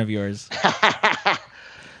federation of yours.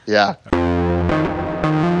 Yeah.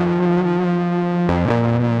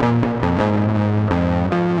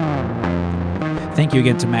 Thank you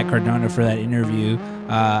again to Matt Cardona for that interview.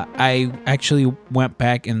 I actually went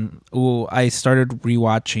back and I started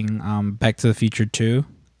rewatching Back to the Future 2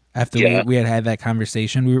 after we had that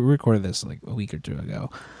conversation. We recorded this like a week or two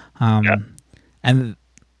ago. And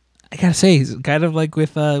I gotta say, it's kind of like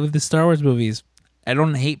with the Star Wars movies, I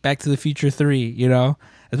don't hate Back to the Future 3, you know?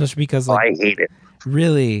 Especially because like, I hate it.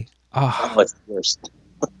 really, Oh, it's the worst.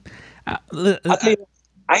 I'll tell you,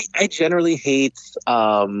 I generally hate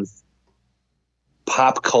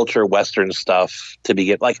pop culture Western stuff to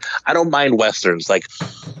begin. Like, I don't mind Westerns, like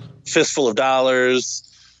Fistful of Dollars,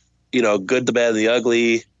 Good, the Bad, and the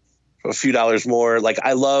Ugly, for a few dollars more. Like,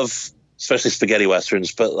 I love, especially spaghetti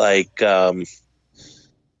Westerns, but like, there's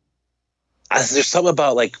something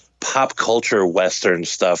about like pop culture Western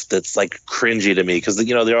stuff that's like cringy to me, because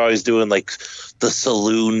they're always doing like the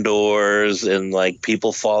saloon doors and like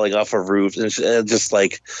people falling off of roofs, and just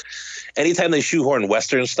like anytime they shoehorn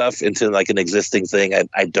Western stuff into like an existing thing,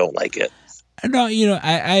 I don't like it. No,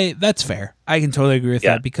 I that's fair. I can totally agree with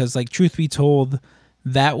that, because like, truth be told,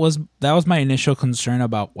 that was my initial concern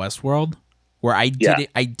about Westworld, where I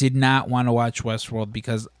did not want to watch Westworld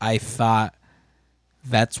because I thought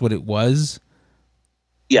that's what it was.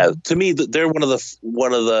 Yeah, to me, they're one of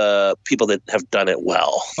the people that have done it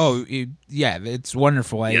well. Oh, it's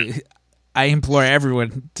wonderful. I implore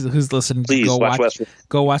everyone who's listening to go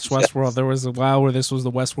watch Westworld. There was a while where this was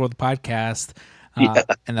the Westworld podcast,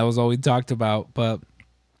 and that was all we talked about. But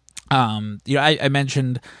I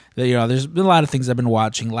mentioned that, there's been a lot of things I've been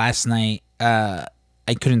watching. Last night, I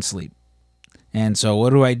couldn't sleep. And so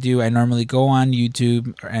what do? I normally go on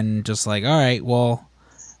YouTube and just like, all right, well,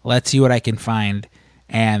 let's see what I can find.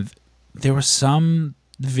 And there was some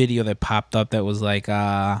video that popped up that was like,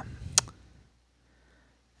 it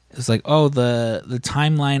was like, oh, the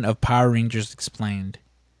timeline of Power Rangers explained.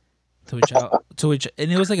 To which,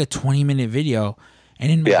 and it was like a 20-minute video.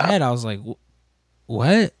 And in my head, I was like,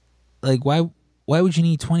 what? Like, why would you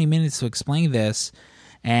need 20 minutes to explain this?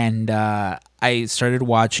 And I started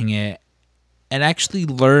watching it and actually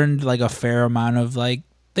learned like a fair amount of like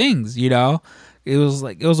things, It was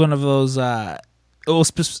one of those, so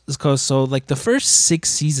like the first 6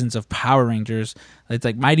 seasons of Power Rangers, it's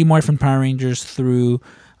like Mighty Morphin Power Rangers through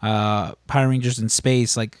Power Rangers in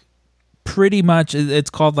Space, like pretty much it's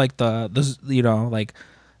called like the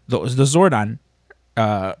Zordon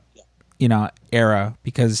era,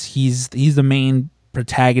 because he's the main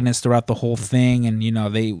protagonist throughout the whole thing, and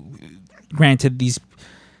they granted these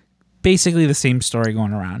basically the same story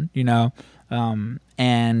going around,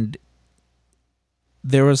 and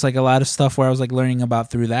there was like a lot of stuff where I was like learning about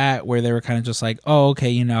through that, where they were kind of just like, oh,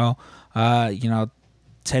 okay,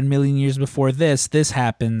 10 million years before this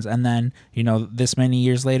happens, and then this many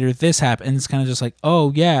years later this happens, and it's kind of just like,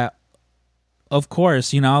 oh yeah, of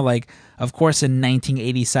course, of course in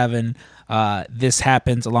 1987 this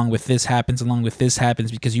happens along with this happens along with this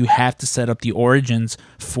happens, because you have to set up the origins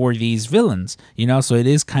for these villains, so it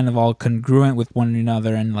is kind of all congruent with one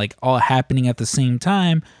another and like all happening at the same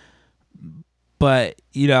time. But,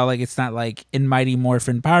 like it's not like in Mighty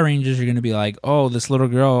Morphin Power Rangers, you're going to be like, oh, this little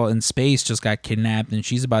girl in space just got kidnapped and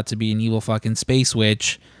she's about to be an evil fucking space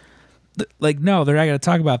witch. Like, no, they're not going to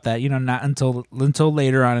talk about that, not until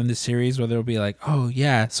later on in the series, where they'll be like, oh,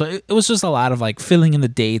 yeah. So it was just a lot of like filling in the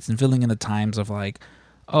dates and filling in the times of like,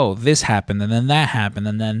 oh, this happened and then that happened.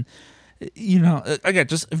 And then, again,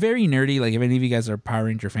 just very nerdy. Like, if any of you guys are Power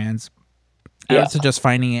Ranger fans, I would suggest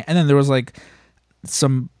finding it. And then there was like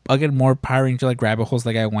I'll get more Power Ranger like rabbit holes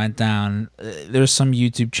like I went down. There's some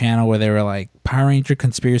YouTube channel where they were like Power Ranger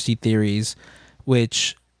conspiracy theories,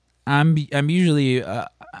 which I'm usually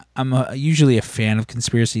usually a fan of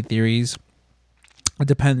conspiracy theories,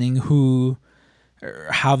 depending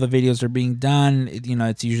how the videos are being done.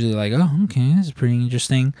 It's usually like, oh, okay, this is pretty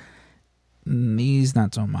interesting. These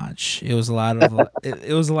not so much. It was a lot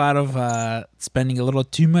of spending a little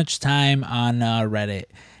too much time on Reddit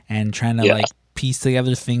and trying to like piece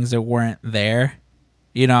together things that weren't there,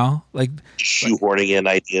 like shoehorning in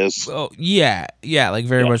ideas. Oh yeah, like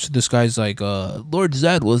very much. This guy's like, Lord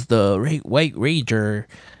Zed was the White Ranger,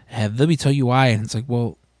 and let me tell you why. And it's like,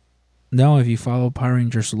 well, no. If you follow Power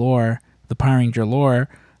Rangers lore, the Power Ranger lore,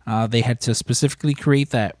 they had to specifically create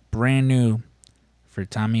that brand new for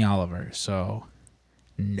Tommy Oliver. So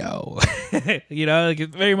no, like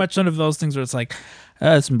it's very much one of those things where it's like,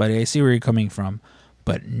 somebody, I see where you're coming from.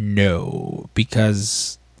 But no,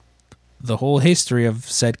 because the whole history of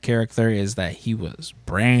said character is that he was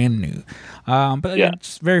brand new. But again,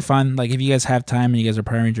 it's very fun. Like, if you guys have time and you guys are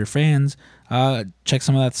Power Ranger fans, check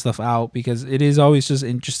some of that stuff out, because it is always just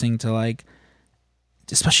interesting to like,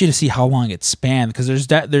 especially to see how long it spanned. Because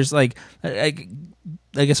there's like, I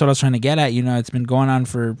guess what I was trying to get at, it's been going on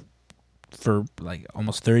for like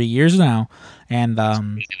almost 30 years now, and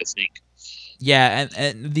yeah,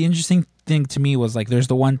 and the interesting thing to me was like, there's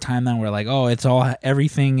the one timeline where like, oh, it's all,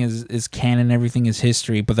 everything is canon, everything is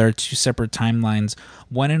history, but there are 2 separate timelines,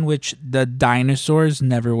 one in which the dinosaurs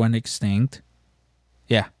never went extinct.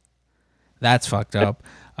 Yeah, that's fucked up.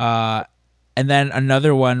 And then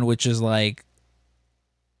another one which is like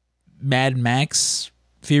Mad Max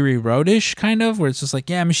Fury Road-ish kind of, where it's just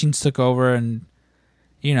like, yeah, machines took over, and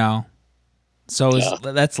so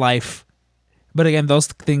that's life. But again, those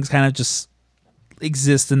things kind of just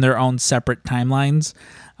exist in their own separate timelines.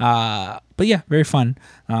 But yeah, very fun.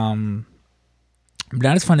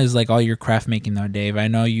 Not as fun as like all your craft making though, Dave. I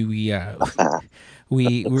know you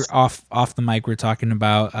we were off the mic, we're talking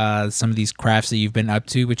about some of these crafts that you've been up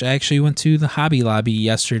to, which I actually went to the Hobby Lobby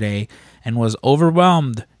yesterday and was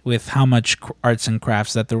overwhelmed with how much arts and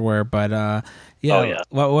crafts that there were. But why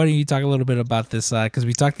don't you talk a little bit about this? Because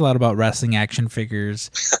we talked a lot about wrestling action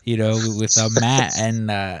figures, with Matt,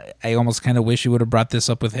 and I almost kind of wish you would have brought this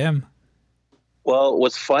up with him. Well,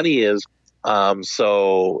 what's funny is,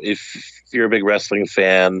 so if you're a big wrestling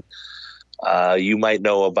fan, you might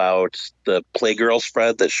know about the Playgirl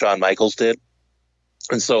spread that Shawn Michaels did.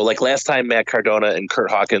 And so like last time Matt Cardona and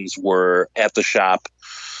Kurt Hawkins were at the shop,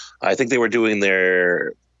 I think they were doing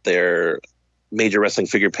their Major Wrestling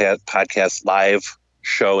Figure Podcast live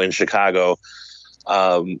show in Chicago.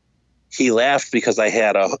 he laughed because I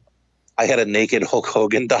had a naked Hulk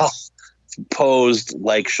Hogan doll posed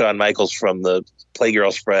like Shawn Michaels from the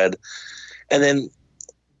Playgirl spread. And then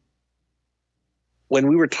when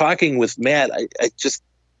we were talking with Matt,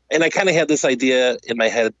 I kind of had this idea in my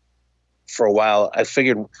head for a while. I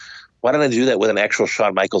figured, why don't I do that with an actual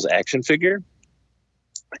Shawn Michaels action figure?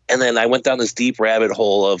 And then I went down this deep rabbit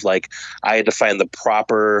hole of like, I had to find the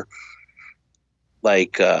proper,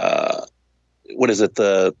 like, what is it?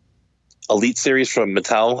 The Elite series from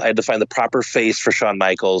Mattel. I had to find the proper face for Shawn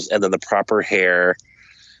Michaels, and then the proper hair,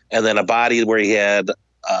 and then a body where he had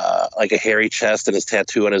like a hairy chest and his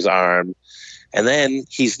tattoo on his arm. And then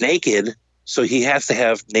he's naked, so he has to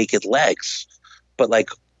have naked legs. But like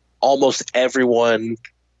almost everyone,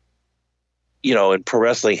 you know, in pro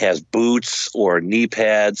wrestling has boots or knee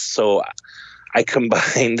pads. So I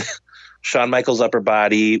combined Shawn Michaels' upper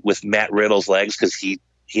body with Matt Riddle's legs because he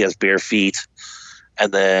has bare feet,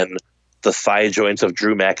 and then the thigh joints of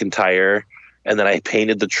Drew McIntyre, and then I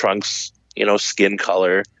painted the trunks, you know, skin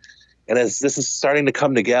color. And as this is starting to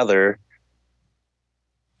come together,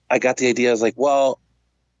 I got the idea. I was like, well,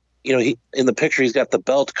 you know, in the picture, he's got the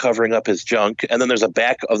belt covering up his junk, and then there's a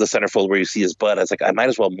back of the centerfold where you see his butt. I was like, I might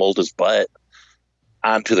as well mold his butt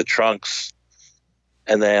onto the trunks.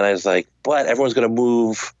 And then I was like, but everyone's going to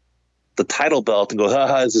move the title belt and go,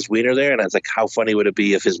 haha, is his wiener there? And I was like, how funny would it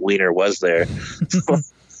be if his wiener was there?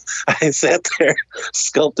 I sat there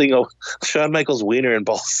sculpting a Shawn Michaels wiener and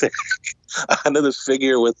ball sack onto this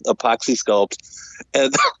figure with epoxy sculpt.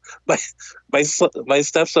 And my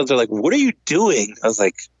stepsons are like, what are you doing? I was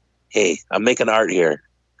like, hey, I'm making art here.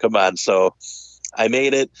 Come on. So I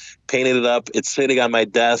made it, painted it up. It's sitting on my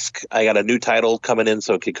desk. I got a new title coming in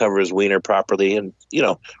so it can cover his wiener properly. And, you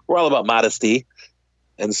know, we're all about modesty.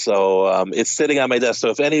 And so it's sitting on my desk. So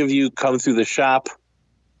if any of you come through the shop,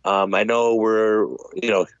 I know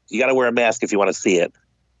you got to wear a mask if you want to see it,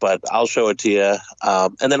 but I'll show it to you.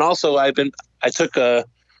 And then also I took a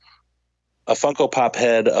Funko Pop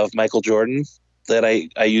head of Michael Jordan that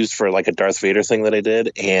I used for like a Darth Vader thing that I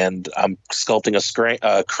did. And I'm sculpting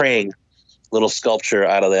a Krang little sculpture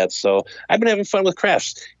out of that. So I've been having fun with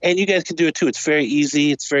crafts, and you guys can do it too. It's very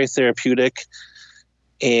easy. It's very therapeutic.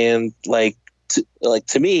 And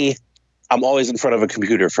to me, I'm always in front of a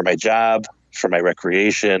computer for my job, for my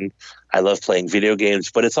recreation. I love playing video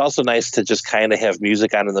games, but it's also nice to just kind of have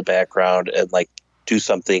music on in the background and like do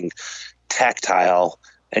something tactile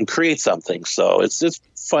and create something. So it's just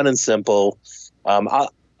fun and simple.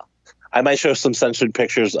 I might show some censored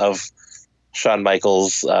pictures of Shawn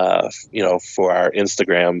Michaels, for our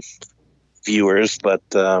Instagram viewers, but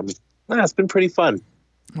it's been pretty fun.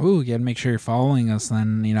 Ooh, you gotta make sure you're following us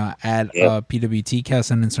then, at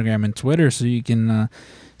PWTcast on Instagram and Twitter so you can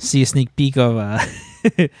see a sneak peek of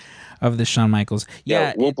of the Shawn Michaels.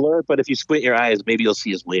 Yeah, we'll blur it, but if you squint your eyes, maybe you'll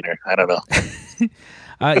see his wiener. I don't know.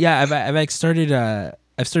 I've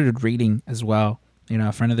started reading as well.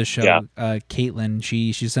 A friend of the show, Caitlin,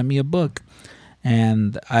 she sent me a book,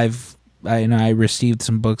 and I received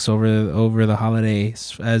some books over the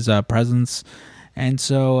holidays as presents. And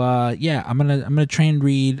so, I'm gonna try and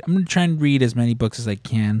read. I'm gonna try and read as many books as I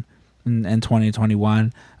can in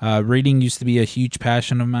 2021. Reading used to be a huge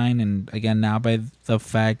passion of mine, and again now by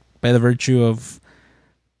the virtue of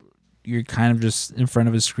you're kind of just in front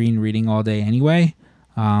of a screen reading all day anyway.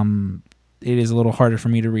 It is a little harder for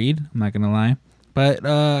me to read. I'm not gonna lie, but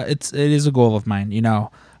it is a goal of mine.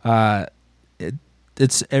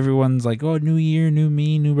 It's everyone's like, oh, new year, new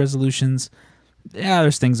me, new resolutions. Yeah,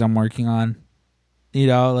 there's things I'm working on.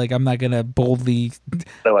 I'm not gonna boldly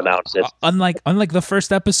announce it. Unlike the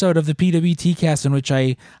first episode of the PWT cast in which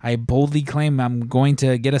I boldly claim I'm going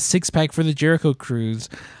to get a 6-pack for the Jericho Cruise.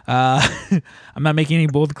 I'm not making any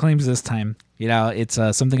bold claims this time. It's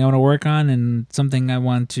something I want to work on and something I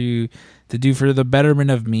want to do for the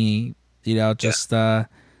betterment of me. Just kind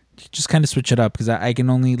of switch it up because I can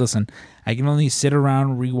only sit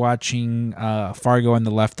around rewatching Fargo and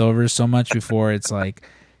The Leftovers so much before it's like.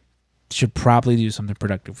 Should probably do something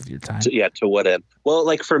productive with your time. To what end? Well,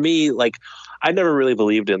 like for me, like I never really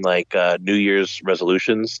believed in like New Year's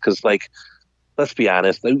resolutions because, like, let's be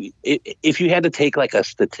honest, if you had to take like a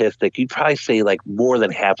statistic, you'd probably say like more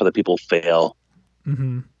than half of the people fail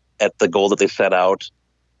at the goal that they set out.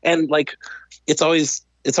 And like, it's always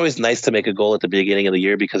nice to make a goal at the beginning of the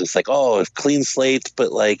year because it's like, oh, clean slate.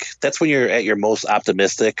 But like, that's when you're at your most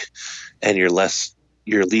optimistic and you're least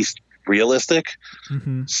realistic.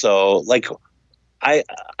 So like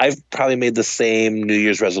I've probably made the same New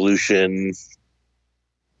Year's resolution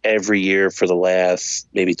every year for the last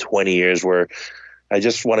maybe 20 years where I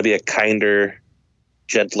just want to be a kinder,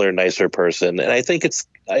 gentler, nicer person. And I think it's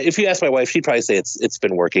if you ask my wife, she'd probably say it's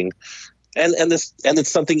been working, and it's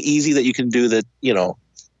something easy that you can do that,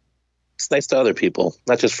 it's nice to other people,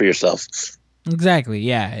 not just for yourself. Exactly.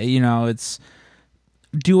 Yeah. It's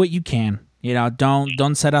do what you can.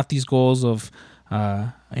 Don't set out these goals of,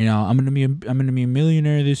 I'm gonna be a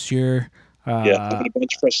millionaire this year. I'm gonna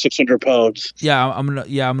bench press 600 pounds. I'm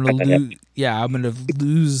gonna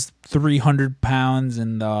lose 300 pounds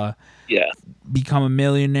and become a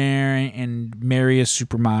millionaire and marry a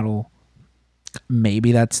supermodel.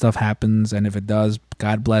 Maybe that stuff happens, and if it does,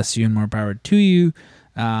 God bless you and more power to you.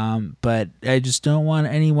 But I just don't want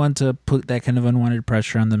anyone to put that kind of unwanted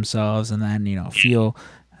pressure on themselves and then,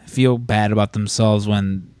 feel bad about themselves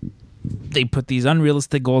when they put these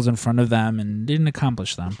unrealistic goals in front of them and didn't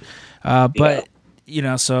accomplish them. But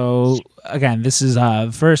so again, this is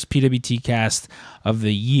first PWT cast of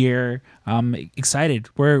the year. I'm excited.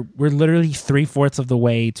 We're literally 3/4 of the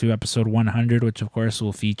way to episode 100, which of course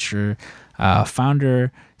will feature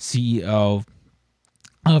founder, CEO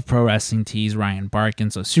of Pro Wrestling Tees, Ryan Barkin.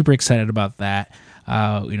 So super excited about that.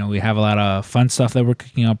 We have a lot of fun stuff that we're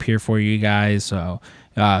cooking up here for you guys. So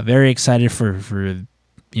very excited for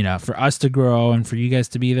us to grow and for you guys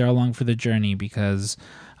to be there along for the journey because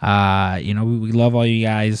we love all you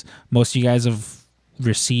guys. Most of you guys have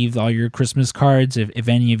received all your Christmas cards. If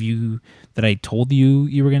any of you that I told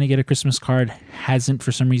you were going to get a Christmas card hasn't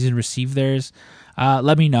for some reason received theirs,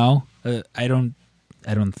 let me know. I don't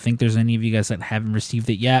think there's any of you guys that haven't received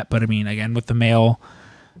it yet, but I mean, again, with the mail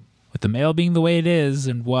being the way it is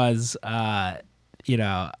and was, I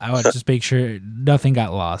would just make sure nothing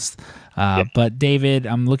got lost. But David,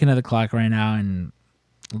 I'm looking at the clock right now, and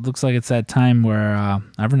it looks like it's that time where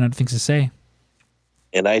I've run out of things to say.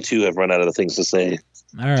 And I too have run out of things to say.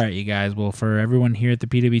 All right, you guys. Well, for everyone here at the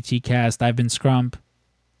PWT Cast, I've been Scrump.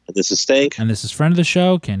 This is Stank. And this is friend of the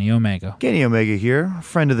show, Kenny Omega. Kenny Omega here,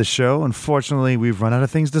 friend of the show. Unfortunately, we've run out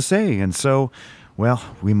of things to say, and so,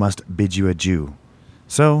 we must bid you adieu.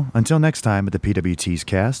 So, until next time at the PWT's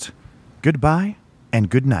Cast, goodbye and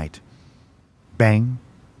good night. Bang,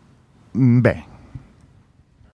 bang.